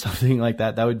school or something like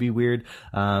that. That would be weird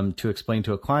to explain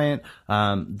to a client.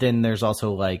 Then there's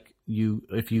also like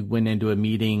if you went into a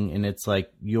meeting and it's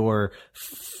like you're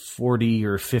 40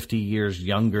 or 50 years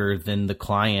younger than the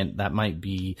client,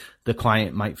 the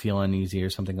client might feel uneasy or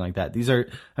something like that. These are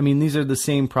the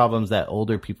same problems that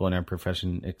older people in our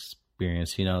profession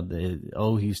experience.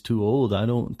 He's too old. I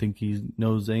don't think he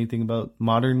knows anything about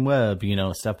modern web,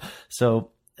 stuff.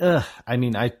 So,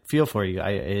 I feel for you.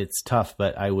 It's tough,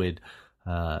 but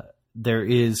there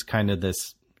is kind of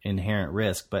this inherent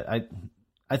risk, but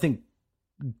I think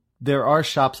there are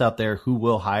shops out there who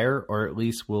will hire, or at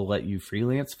least will let you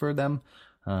freelance for them.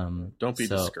 Don't be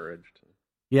discouraged.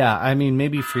 Yeah.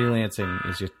 Maybe freelancing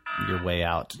is your way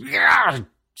out. Yeah.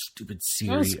 Stupid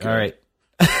Siri. All right.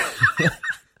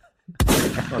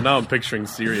 Well, now I'm picturing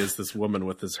Siri as this woman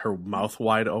with her mouth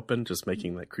wide open, just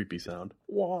making that creepy sound.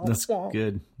 That's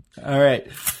good. All right.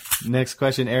 Next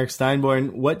question, Eric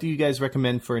Steinborn. What do you guys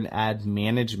recommend for an ad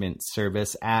management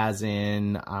service? As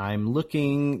in, I'm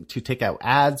looking to take out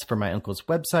ads for my uncle's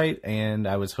website, and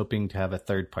I was hoping to have a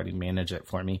third party manage it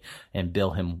for me and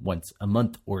bill him once a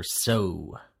month or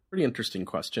so. Pretty interesting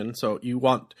question. So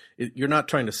you're not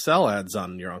trying to sell ads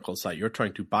on your uncle's site. You're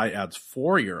trying to buy ads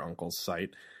for your uncle's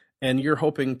site, and you're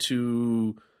hoping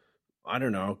to, I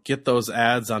don't know, get those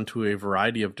ads onto a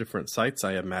variety of different sites,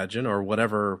 I imagine, or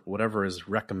whatever is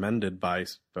recommended by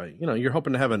you're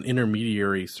hoping to have an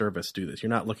intermediary service do this.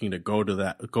 You're not looking to go to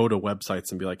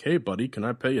websites and be like, hey buddy, can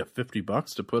I pay you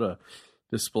 $50 to put a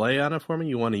display on it for me?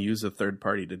 You want to use a third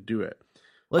party to do it.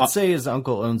 Let's say his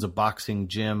uncle owns a boxing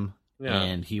gym, yeah,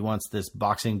 and he wants this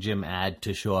boxing gym ad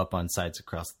to show up on sites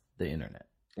across the internet.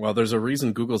 Well, there's a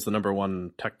reason Google's the number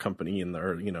one tech company and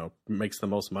makes the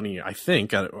most money, I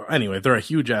think. Anyway, they're a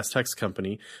huge ass tech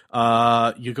company.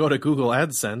 You go to Google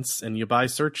AdSense and you buy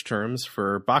search terms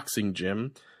for boxing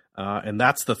gym, and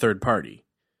that's the third party.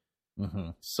 Mm-hmm.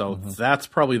 So that's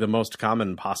probably the most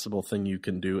common possible thing you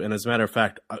can do. And as a matter of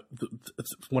fact,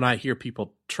 when I hear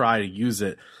people try to use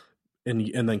it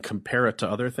and then compare it to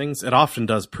other things, it often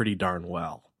does pretty darn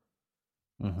well.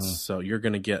 So you're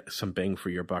going to get some bang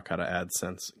for your buck out of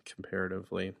AdSense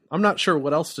comparatively. I'm not sure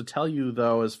what else to tell you,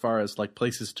 though, as far as like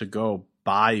places to go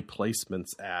buy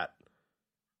placements at.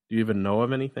 Do you even know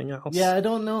of anything else? Yeah, I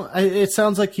don't know. It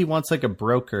sounds like he wants like a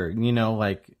broker,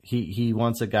 like he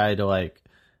wants a guy to like,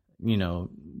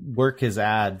 work his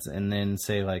ads and then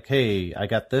say like, hey, I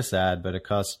got this ad, but it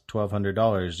costs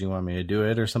 $1,200. Do you want me to do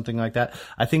it or something like that?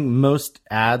 I think most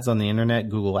ads on the internet,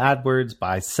 Google AdWords,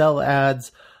 buy, sell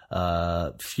ads,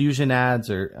 Fusion ads,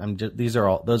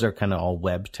 those are kind of all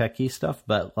web techy stuff,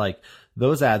 but like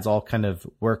those ads all kind of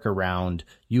work around,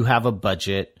 you have a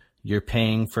budget, you're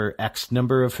paying for X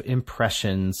number of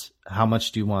impressions. How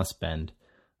much do you want to spend?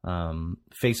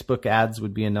 Facebook ads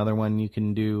would be another one you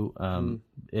can do.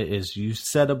 It is, you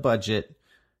set a budget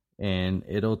and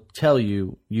it'll tell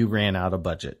you ran out of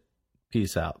budget.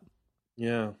 Peace out.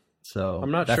 Yeah. So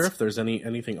I'm not sure if there's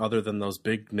anything other than those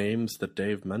big names that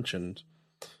Dave mentioned.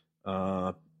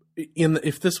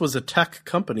 If this was a tech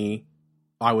company,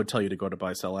 I would tell you to go to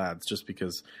buy sell ads, just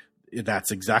because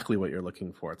that's exactly what you're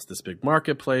looking for. It's this big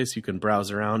marketplace. You can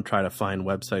browse around, try to find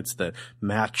websites that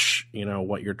match,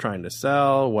 what you're trying to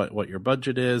sell, what your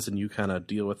budget is, and you kind of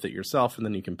deal with it yourself, and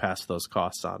then you can pass those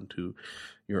costs on to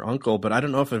your uncle. But I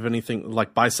don't know if anything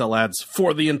like buy sell ads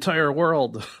for the entire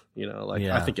world.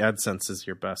 I think AdSense is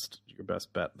your best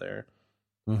bet there.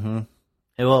 Mm-hmm.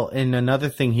 Well, and another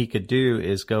thing he could do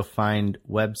is go find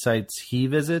websites he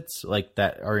visits, like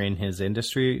that are in his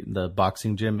industry, the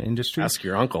boxing gym industry. Ask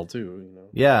your uncle too.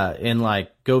 Yeah, and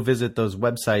like go visit those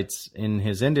websites in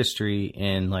his industry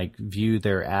and like view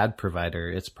their ad provider.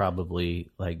 It's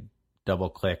probably like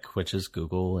DoubleClick, which is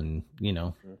Google, and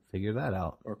figure that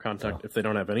out. Or contact if they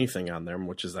don't have anything on them,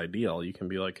 which is ideal. You can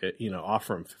be like,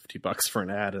 offer them $50 for an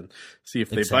ad and see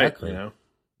if they bite.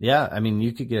 Yeah, I mean,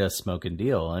 you could get a smoking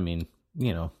deal. I mean,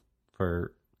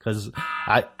 because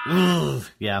I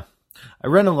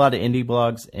run a lot of indie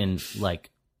blogs, and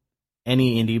like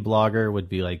any indie blogger would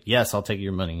be like, yes, I'll take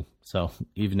your money. So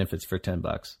even if it's for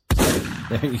 $10, so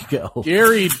there you go.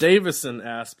 Gary Davison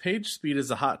asks, page speed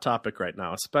is a hot topic right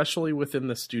now, especially within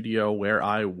the studio where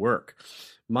I work.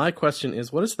 My question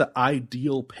is, what is the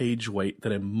ideal page weight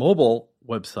that a mobile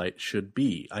website should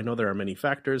be? I know there are many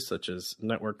factors such as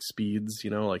network speeds,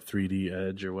 like 3D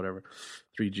Edge or whatever,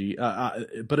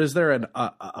 3G. But is there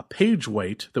a page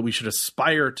weight that we should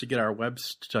aspire to get our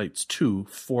websites to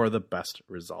for the best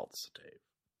results, Dave?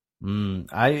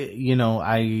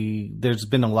 There's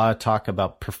been a lot of talk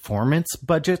about performance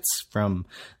budgets from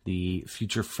the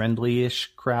future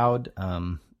friendly-ish crowd.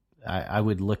 I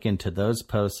would look into those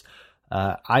posts.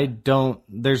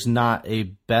 There's not a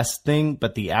best thing,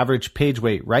 but the average page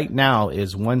weight right now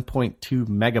is 1.2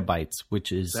 megabytes,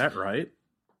 which is that right?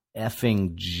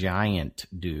 Effing giant,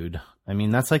 dude. I mean,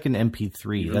 that's like an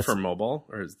MP3. Even for mobile,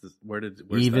 or is this, where's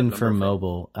even for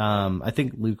mobile? I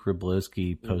think Luke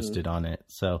Rablowski posted on it.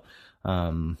 So,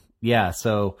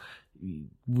 so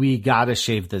we got to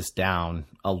shave this down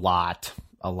a lot.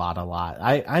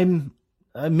 I'm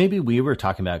maybe we were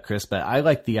talking about it, Chris, but I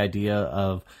like the idea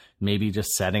of maybe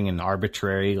just setting an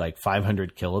arbitrary like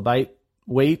 500 kilobyte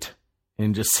weight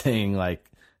and just saying like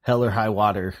hell or high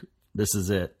water, this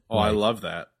is it. Oh, I love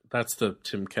that. That's the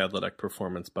Tim Kadletek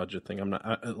performance budget thing. I'm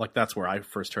not that's where I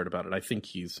first heard about it. I think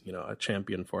he's, a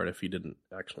champion for it if he didn't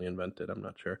actually invent it. I'm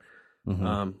not sure.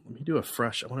 Let me do a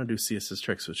fresh. I want to do CSS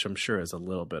Tricks, which I'm sure is a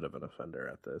little bit of an offender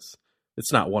at this.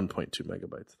 It's not 1.2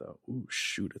 megabytes though. Ooh,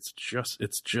 shoot!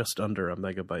 It's just under a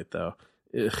megabyte though.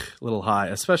 Ugh, a little high,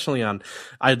 especially on.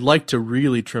 I'd like to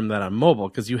really trim that on mobile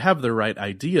because you have the right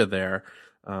idea there,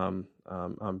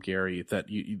 Gary. That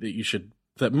you should.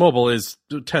 That mobile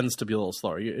tends to be a little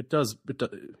slower. It does,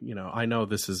 I know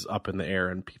this is up in the air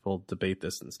and people debate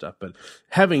this and stuff, but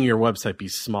having your website be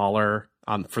smaller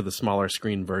for the smaller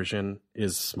screen version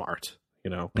is smart,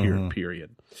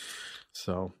 period.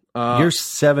 So you're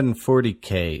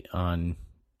 740K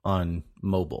on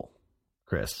mobile,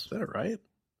 Chris. Is that right?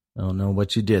 I don't know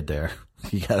what you did there.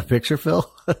 You got a picture,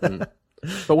 Phil? But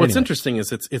what's interesting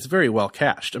is it's very well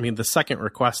cached. I mean, the second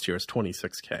request here is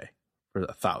 26K. For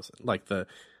 1,000,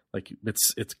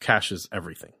 it caches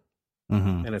everything,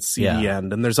 and it's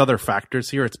CDN, and there's other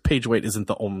factors here. It's page weight isn't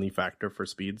the only factor for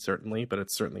speed, certainly, but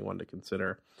it's certainly one to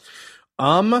consider.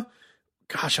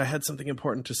 Gosh, I had something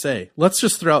important to say. Let's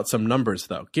just throw out some numbers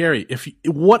though, Gary.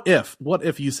 What if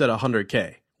you said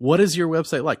 100K? What is your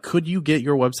website like? Could you get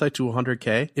your website to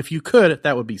 100K? If you could,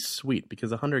 that would be sweet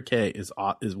because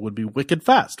 100K would be wicked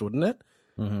fast, wouldn't it?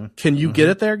 Can you get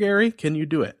it there, Gary? Can you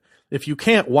do it? If you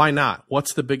can't, why not?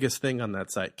 What's the biggest thing on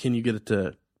that site? Can you get it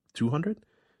to 200?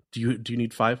 Do you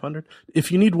need 500?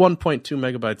 If you need 1.2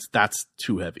 megabytes, that's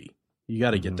too heavy. You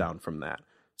got to get down from that.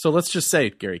 So let's just say,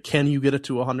 Gary, can you get it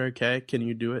to 100K? Can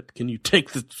you do it? Can you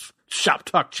take the Shop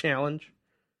Talk challenge?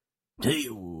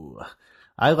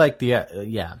 I like the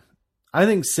I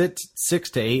think 6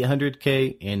 to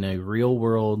 800K in a real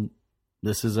world.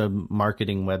 This is a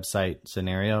marketing website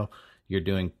scenario. You're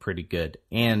doing pretty good,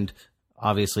 and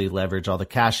obviously leverage all the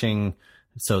caching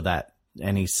so that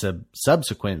any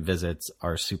subsequent visits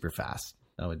are super fast.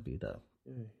 That would be the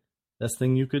best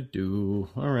thing you could do.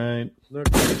 All right.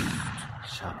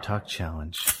 Shop Talk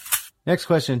Challenge. Next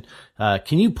question.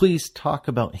 Can you please talk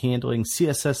about handling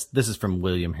CSS? This is from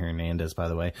William Hernandez, by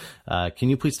the way. Can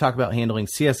you please talk about handling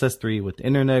CSS3 with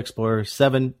Internet Explorer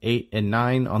 7, 8, and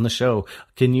 9 on the show?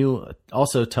 Can you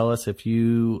also tell us if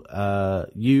you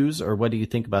use or what do you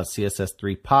think about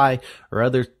CSS3 Pi or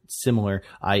other similar,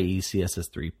 i.e.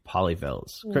 CSS3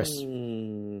 polyfills? Chris?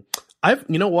 I've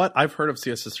heard of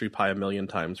CSS3 Pi a million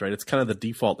times, right? It's kind of the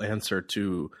default answer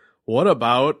to what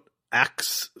about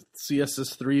X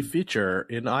CSS3 feature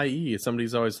in IE.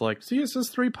 Somebody's always like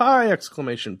CSS3 Pi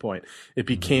exclamation point. It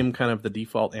became kind of the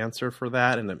default answer for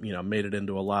that, and it made it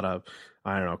into a lot of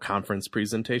conference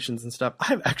presentations and stuff.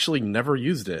 I've actually never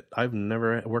used it. I've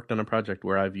never worked on a project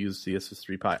where I've used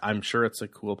CSS3 Pi. I'm sure it's a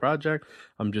cool project.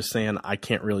 I'm just saying I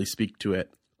can't really speak to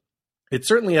it. It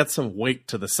certainly adds some weight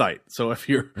to the site. So if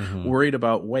you're worried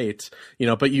about weight,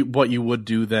 but what you would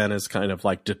do then is kind of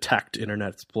like detect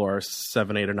Internet Explorer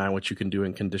 7, 8, or 9, which you can do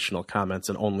in conditional comments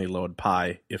and only load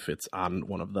Pi if it's on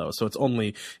one of those. So it's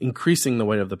only increasing the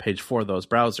weight of the page for those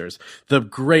browsers. The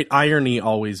great irony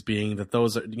always being that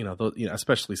those are,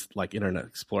 especially like Internet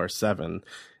Explorer 7,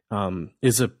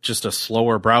 is just a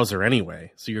slower browser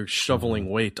anyway. So you're shoveling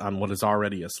weight on what is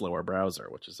already a slower browser,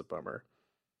 which is a bummer.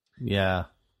 Yeah.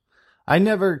 I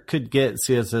never could get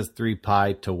CSS3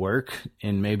 Pi to work,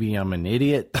 and maybe I'm an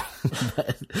idiot.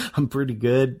 But I'm pretty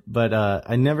good, but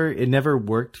it never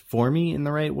worked for me in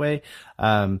the right way.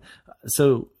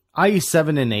 So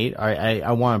IE7 and 8,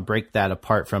 I want to break that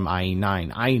apart from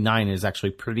IE9. IE9 is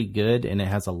actually pretty good, and it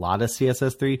has a lot of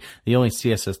CSS3. The only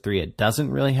CSS3 it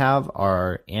doesn't really have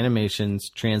are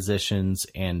animations, transitions,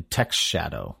 and text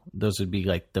shadow. Those would be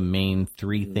like the main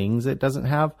three things it doesn't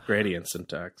have. Gradient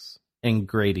syntax. And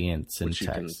gradients and text.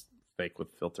 You can fake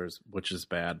with filters, which is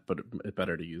bad, but it's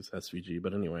better to use SVG.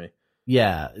 But anyway.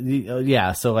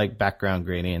 Yeah. So like background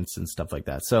gradients and stuff like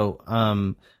that. So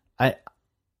I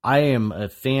am a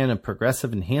fan of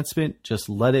progressive enhancement. Just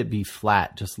let it be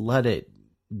flat. Just let it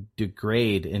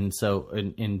degrade and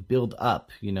build up.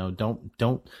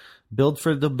 Don't build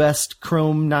for the best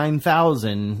Chrome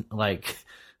 9000.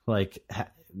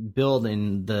 Build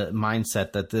in the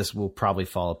mindset that this will probably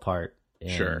fall apart.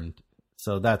 Sure.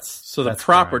 So that's the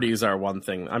properties are one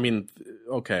thing. I mean,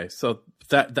 okay, so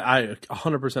that I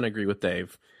 100% agree with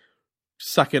Dave.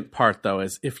 Second part though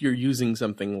is if you're using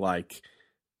something like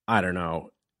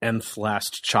nth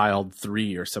last child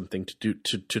 3 or something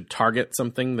to target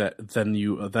something that then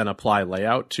you then apply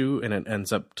layout to, and it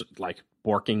ends up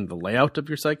borking the layout of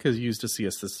your site because you used a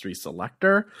CSS3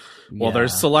 selector. Well,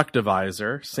 there's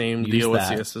Selectivizer, same deal with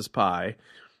CSS Pi.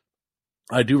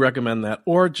 I do recommend that,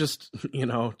 or just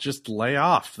lay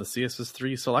off the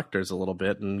CSS3 selectors a little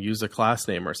bit and use a class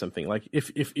name or something. Like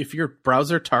if your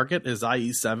browser target is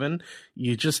IE7,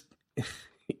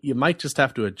 you might just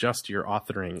have to adjust your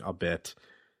authoring a bit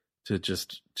to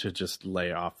just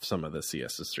lay off some of the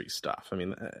CSS3 stuff. I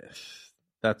mean,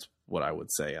 that's what I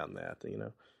would say on that.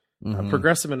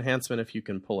 Progressive enhancement if you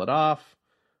can pull it off,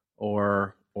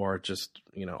 or just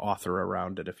author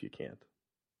around it if you can't.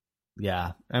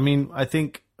 Yeah, I mean, I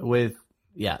think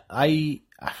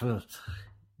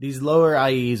these lower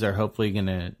IEs are hopefully going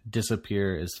to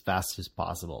disappear as fast as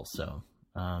possible. So,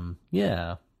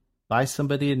 buy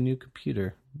somebody a new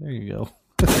computer. There you go.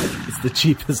 It's the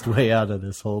cheapest way out of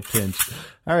this whole pinch.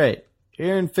 All right.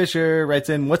 Aaron Fisher writes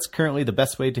in, what's currently the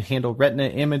best way to handle retina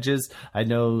images? I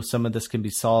know some of this can be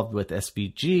solved with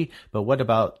SVG, but what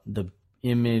about the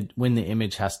image when the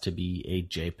image has to be a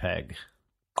JPEG?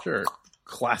 Sure.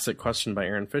 Classic question by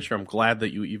Aaron Fisher. I'm glad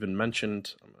that you even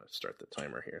mentioned. I'm going to start the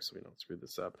timer here so we don't screw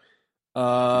this up.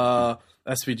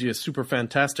 SVG is super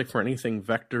fantastic for anything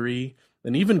vectory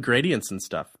and even gradients and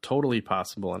stuff. Totally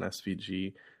possible on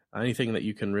SVG. Anything that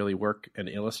you can really work an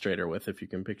Illustrator with, if you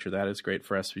can picture that, is great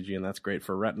for SVG, and that's great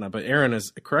for Retina. But Aaron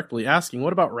is correctly asking,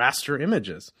 what about raster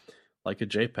images, like a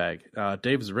JPEG?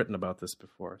 Dave's written about this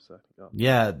before.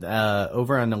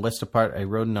 Over on the list apart, I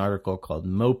wrote an article called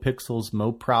Mo Pixels,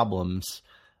 Mo Problems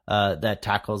that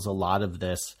tackles a lot of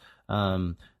this.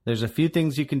 There's a few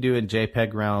things you can do in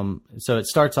JPEG realm. So it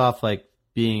starts off like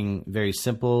being very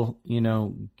simple,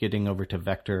 getting over to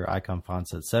vector, icon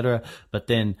fonts, etc. But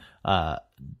then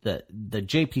the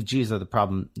JPGs are the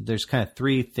problem. There's kind of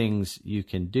three things you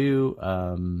can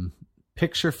do.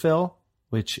 Picture fill,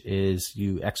 which is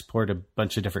you export a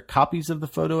bunch of different copies of the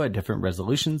photo at different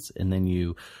resolutions, and then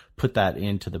you put that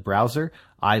into the browser.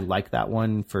 I like that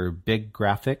one for big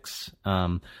graphics.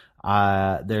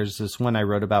 There's this one I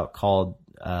wrote about called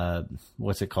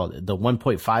what's it called? The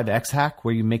 1.5x hack,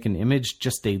 where you make an image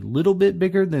just a little bit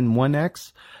bigger than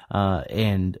 1x,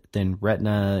 and then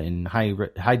Retina and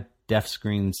high def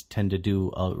screens tend to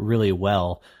do really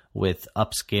well with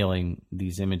upscaling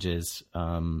these images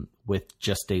with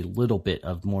just a little bit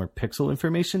of more pixel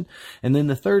information. And then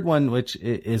the third one, which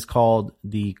is called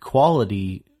the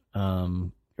quality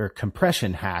or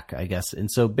compression hack, I guess. And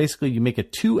so basically you make a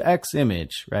 2x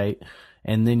image, right?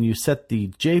 And then you set the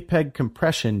JPEG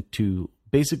compression to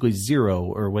basically 0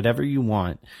 or whatever you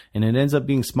want, and it ends up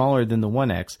being smaller than the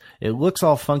 1x. It looks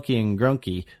all funky and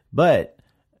grunky, but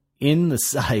in the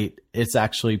site, it's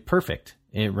actually perfect.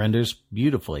 It renders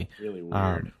beautifully. Really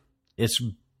weird. It's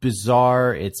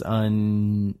bizarre. There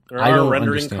are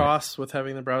rendering costs with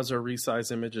having the browser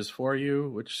resize images for you,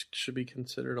 which should be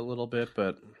considered a little bit,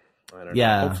 but I don't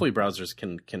know. Hopefully browsers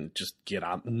can just get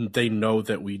on. They know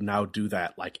that we now do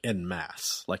that like en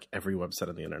masse. Like every website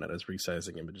on the internet is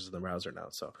resizing images in the browser now.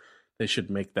 So they should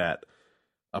make that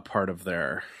a part of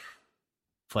their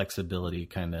flexibility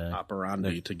kind of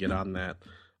operandi to get on that.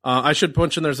 I should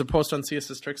mention there's a post on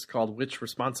CSS Tricks called Which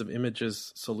Responsive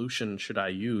Images Solution Should I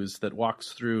Use, that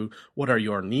walks through what are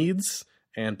your needs.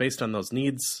 And based on those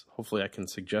needs, hopefully I can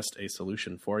suggest a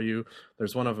solution for you.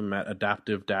 There's one of them at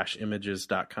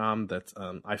adaptive-images.com that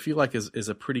I feel like is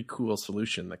a pretty cool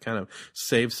solution that kind of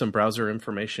saves some browser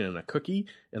information in a cookie.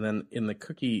 And then in the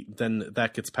cookie, then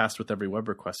that gets passed with every web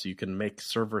request. So you can make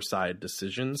server-side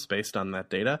decisions based on that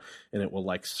data, and it will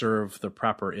like serve the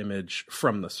proper image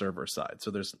from the server side.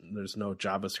 So there's no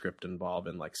JavaScript involved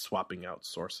in like swapping out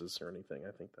sources or anything.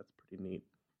 I think that's pretty neat.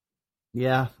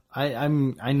 Yeah, I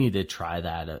need to try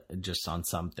that just on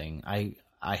something. I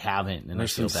haven't, and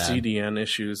there's some CDN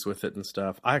issues with it and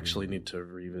stuff. I actually need to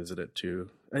revisit it too.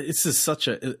 It's just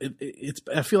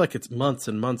I feel like it's months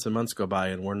and months and months go by,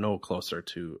 and we're no closer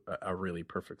to a really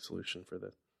perfect solution for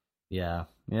this. Yeah,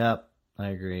 yep,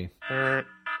 I agree.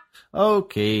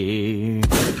 Okay,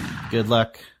 good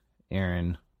luck,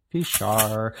 Aaron Fisher.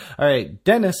 All right,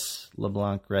 Dennis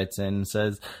LeBlanc writes in and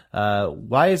says,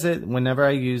 why is it whenever I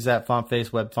use that font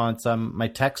face web fonts, my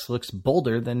text looks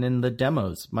bolder than in the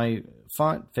demos? My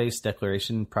font face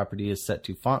declaration property is set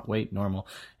to font weight normal,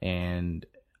 and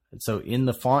so in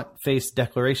the font face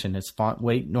declaration it's font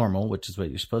weight normal, which is what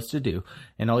you're supposed to do.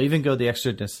 And I'll even go the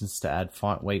extra distance to add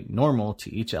font weight normal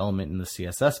to each element in the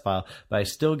CSS file, but I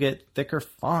still get thicker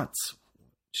fonts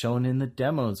shown in the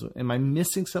demos. Am I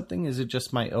missing something? Is it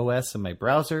just my OS and my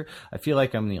browser? I feel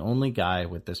like I'm the only guy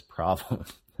with this problem.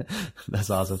 That's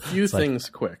awesome. Few things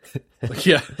quick.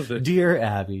 Yeah. Dear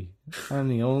Abby, I'm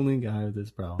the only guy with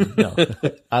this problem. No,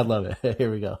 I love it.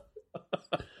 Here we go.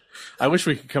 I wish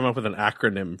we could come up with an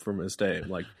acronym from his day,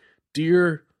 like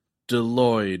Dear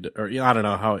Deloitte, or I don't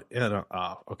know how.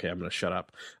 Okay, I'm going to shut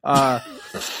up.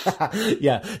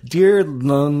 Yeah, Dear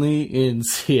Lonely in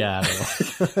Seattle.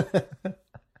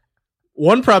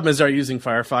 One problem is, using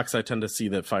Firefox, I tend to see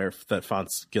that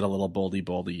fonts get a little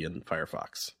boldy in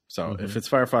Firefox. So if it's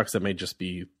Firefox, that may just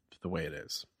be the way it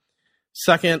is.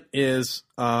 Second is,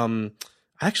 I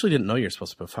actually didn't know you're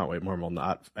supposed to put font weight normal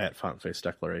not at font face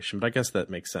declaration, but I guess that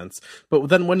makes sense. But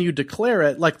then when you declare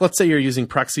it, like let's say you're using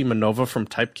Proxima Nova from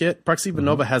Typekit, Proxima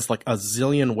Nova has like a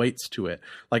zillion weights to it.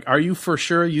 Like, are you for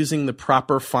sure using the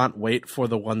proper font weight for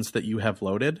the ones that you have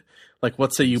loaded? Like,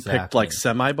 let's say you picked like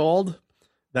semi-bold,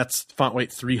 that's font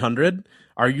weight 300.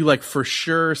 Are you like for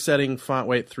sure setting font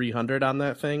weight 300 on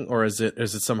that thing, or is it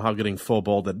somehow getting full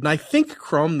bolded? And I think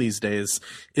Chrome these days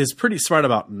is pretty smart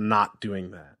about not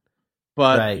doing that.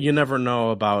 But you never know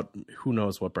about who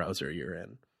knows what browser you're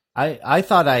in. I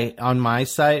thought on my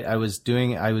site I was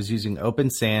using Open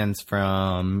Sans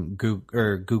from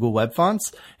Google Web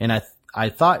Fonts, and I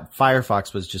thought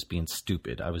Firefox was just being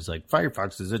stupid. I was like,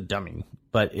 Firefox is a dummy.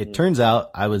 But it turns out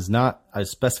I was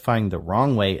specifying the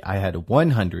wrong weight. I had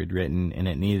 100 written and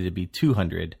it needed to be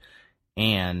 200.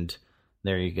 And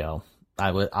there you go.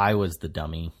 I was the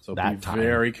dummy. So be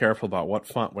very careful about what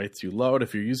font weights you load.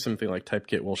 If you use something like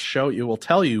Typekit, it will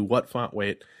tell you what font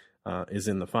weight is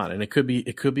in the font, and it could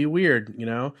be weird, you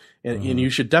know. And you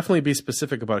should definitely be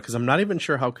specific about it, because I'm not even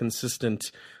sure how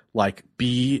consistent like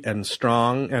B and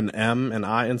strong and M and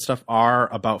I and stuff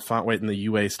are about font weight in the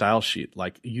UA style sheet.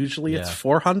 Like usually it's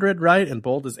 400, right? And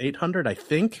bold is 800, I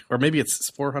think, or maybe it's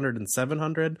 400 and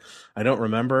 700. I don't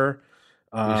remember.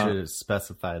 You should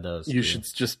specify those. You should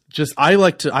just. I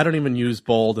don't even use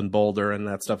bold and bolder and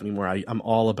that stuff anymore. I'm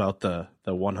all about the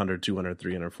 100, 200,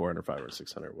 300, 400, 500,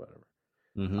 600, whatever.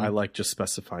 I like just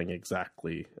specifying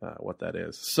exactly what that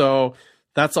is. So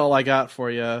that's all I got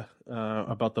for you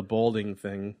about the bolding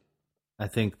thing. I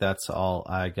think that's all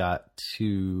I got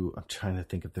I'm trying to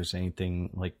think if there's anything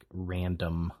like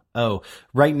random. Oh,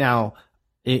 right now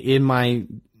in my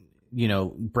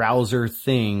browser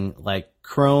thing, like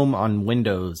Chrome on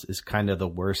Windows is kind of the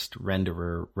worst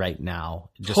renderer right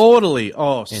now. Totally.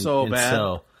 Oh, so bad.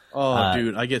 So,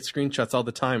 dude, I get screenshots all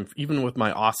the time, even with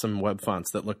my awesome web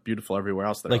fonts that look beautiful everywhere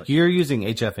else. Like you're using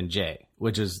HF and J,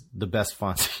 which is the best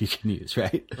fonts you can use,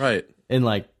 right? Right. And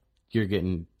like you're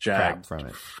getting crap from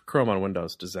it. Chrome on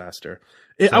Windows, disaster.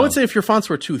 I would say if your fonts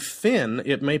were too thin,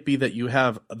 it might be that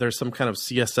there's some kind of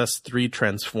CSS3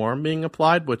 transform being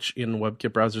applied, which in WebKit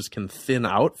browsers can thin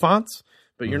out fonts,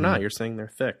 but you're not. You're saying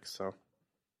they're thick. So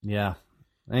yeah.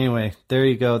 Anyway, there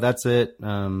you go. That's it.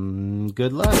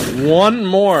 Good luck. One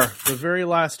more. The very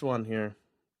last one here.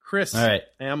 Chris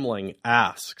Amling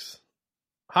asks,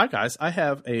 hi, guys. I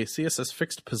have a CSS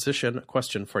fixed position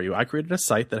question for you. I created a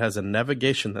site that has a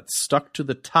navigation that's stuck to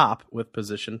the top with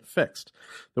position fixed.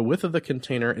 The width of the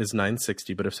container is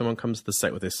 960, but if someone comes to the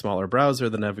site with a smaller browser,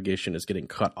 the navigation is getting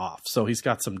cut off. So he's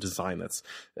got some design that's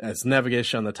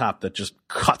navigation on the top that just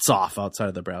cuts off outside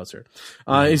of the browser.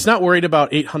 He's not worried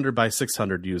about 800 by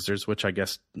 600 users, which I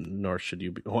guess nor should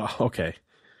you be. Well, okay.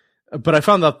 But I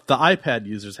found that the iPad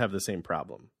users have the same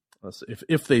problem.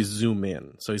 If they zoom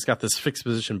in. So he's got this fixed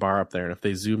position bar up there, and if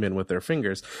they zoom in with their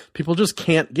fingers, people just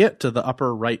can't get to the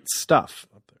upper right stuff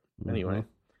up there. Anyway.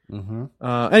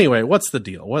 Anyway, what's the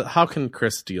deal? How can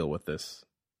Chris deal with this?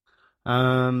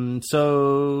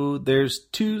 So there's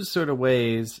two sort of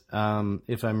ways,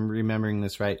 if I'm remembering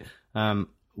this right.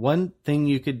 One thing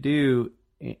you could do,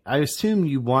 I assume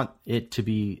you want it to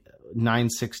be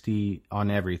 960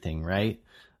 on everything, right?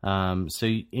 So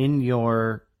in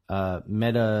your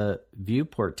meta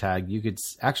viewport tag, you could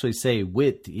actually say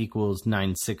width equals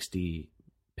 960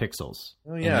 pixels.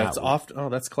 Oh yeah, it's often. Oh,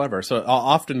 that's clever. So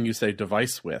often you say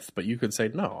device width, but you could say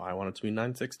no, I want it to be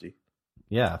 960.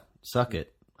 Yeah, suck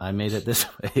it. I made it this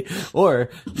way. Or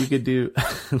you could do.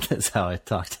 That's how I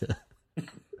talk to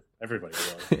everybody.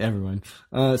 Everyone,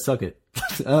 suck it.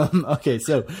 Okay,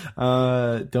 so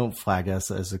don't flag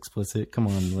us as explicit. Come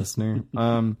on, listener.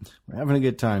 We're having a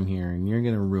good time here, and you're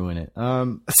gonna ruin it.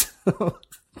 So,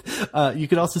 you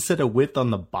could also set a width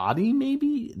on the body.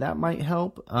 Maybe that might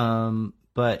help.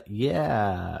 But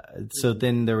yeah, so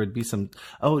then there would be some.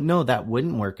 Oh no, that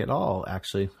wouldn't work at all.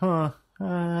 Actually,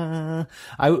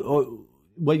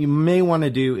 what you may want to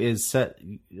do is set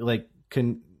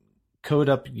code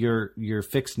up your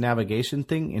fixed navigation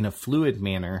thing in a fluid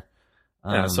manner.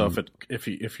 Yeah, so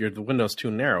if your the window's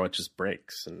too narrow, it just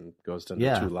breaks and goes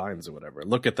into 2 lines or whatever.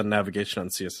 Look at the navigation on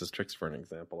CSS Tricks for an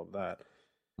example of that.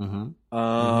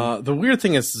 The weird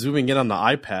thing is zooming in on the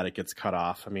iPad, it gets cut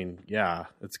off. I mean, yeah,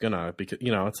 it's gonna, because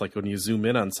it's like when you zoom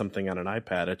in on something on an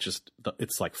iPad,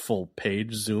 it's like full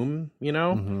page zoom,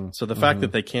 So the fact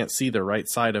that they can't see the right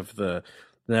side of the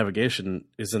navigation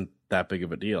isn't that big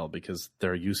of a deal because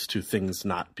they're used to things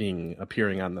not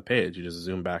appearing on the page. You just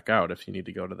zoom back out if you need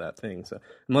to go to that thing. So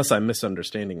unless I'm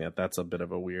misunderstanding that, that's a bit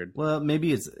of a weird. Well,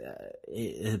 maybe it's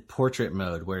a portrait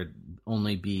mode where it'd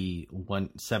only be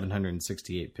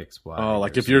 768 pixels wide. Oh,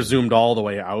 like if you're zoomed all the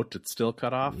way out, it's still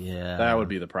cut off. Yeah, that would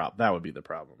be the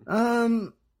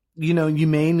problem. You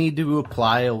may need to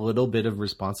apply a little bit of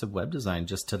responsive web design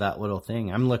just to that little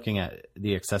thing. I'm looking at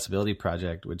the accessibility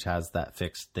project, which has that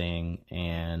fixed thing.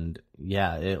 And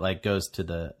yeah, it like goes to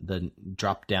the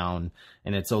drop down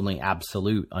and it's only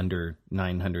absolute under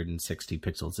 960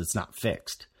 pixels. It's not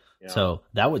fixed. Yeah. So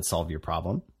that would solve your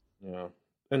problem. Yeah.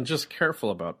 And just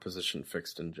careful about position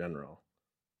fixed in general.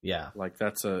 Yeah. Like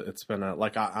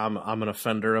I'm an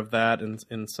offender of that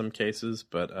in some cases,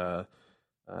 but,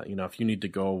 if you need to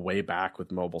go way back with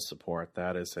mobile support,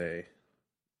 that is a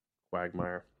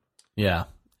quagmire. Yeah,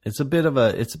 it's a bit of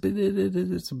a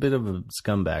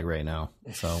scumbag right now.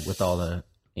 So with all the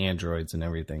Androids and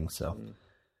everything, so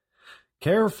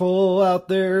careful out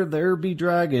there be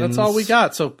dragons. That's all we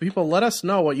got. So people, let us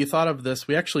know what you thought of this.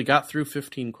 We actually got through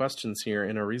 15 questions here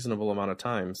in a reasonable amount of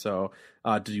time. So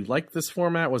did you like this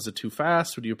format? Was it too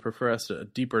fast? Would you prefer us to a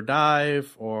deeper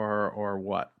dive or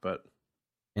what?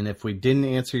 And if we didn't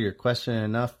answer your question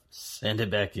enough, send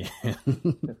it back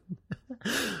in.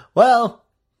 Well,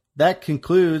 that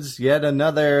concludes yet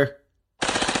another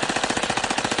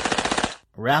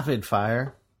Rapid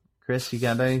Fire. Chris, you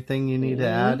got anything you need to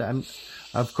add?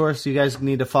 Of course, you guys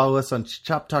need to follow us on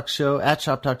Shop Talk Show, at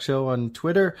Shop Talk Show on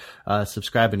Twitter.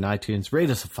 Subscribe in iTunes, rate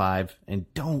us a 5. And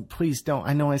please don't.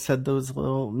 I know I said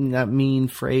that mean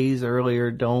phrase earlier.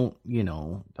 Don't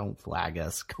flag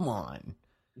us. Come on.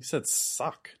 You said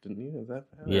suck, didn't you? Is that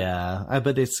bad? Yeah,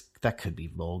 but that could be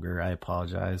vulgar. I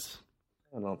apologize.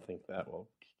 I don't think that will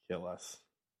kill us.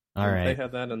 All right. They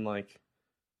had that in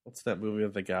what's that movie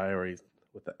of the guy where he's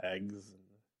with the eggs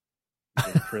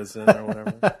and in prison or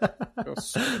whatever? Go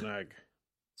suck an egg.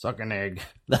 Suck an egg.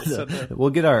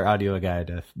 We'll get our audio guy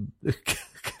to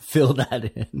fill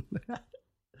that in.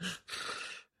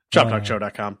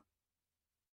 ShopTalkShow.com.